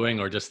what you're doing,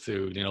 or just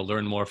to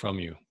learn more from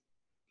you?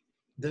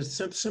 The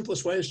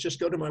simplest way is just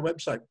go to my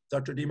website,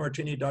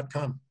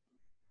 drdemartini.com.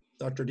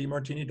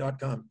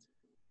 drdemartini.com.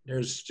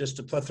 There's just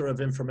a plethora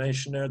of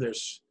information there.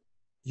 There's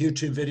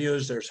YouTube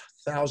videos. There's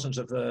thousands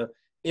of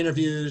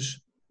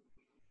interviews.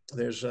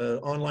 There's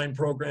online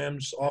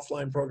programs,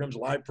 offline programs,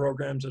 live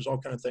programs. There's all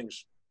kinds of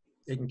things.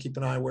 You can keep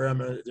an eye where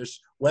there's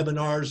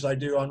webinars I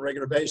do on a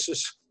regular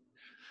basis.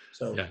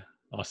 So yeah,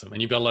 Awesome.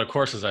 And you've got a lot of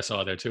courses I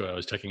saw there too. I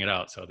was checking it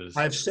out. So I there's,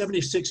 have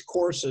 76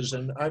 courses,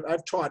 and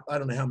I've taught, I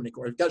don't know how many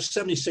courses. I've got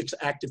 76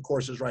 active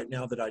courses right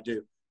now that I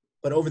do.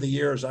 But over the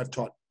years, I've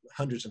taught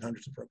hundreds and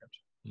hundreds of programs.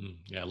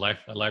 yeah,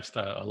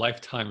 a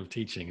lifetime of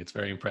teaching. It's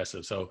very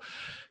impressive. So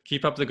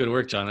keep up the good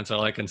work, John. That's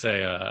all I can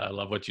say. I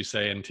love what you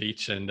say and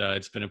teach, and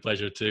it's been a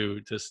pleasure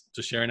to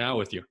share now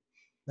with you.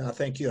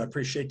 Thank you. I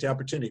appreciate the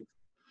opportunity.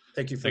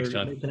 Thank you for Thanks,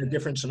 John. making a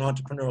difference in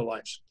entrepreneurial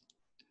lives.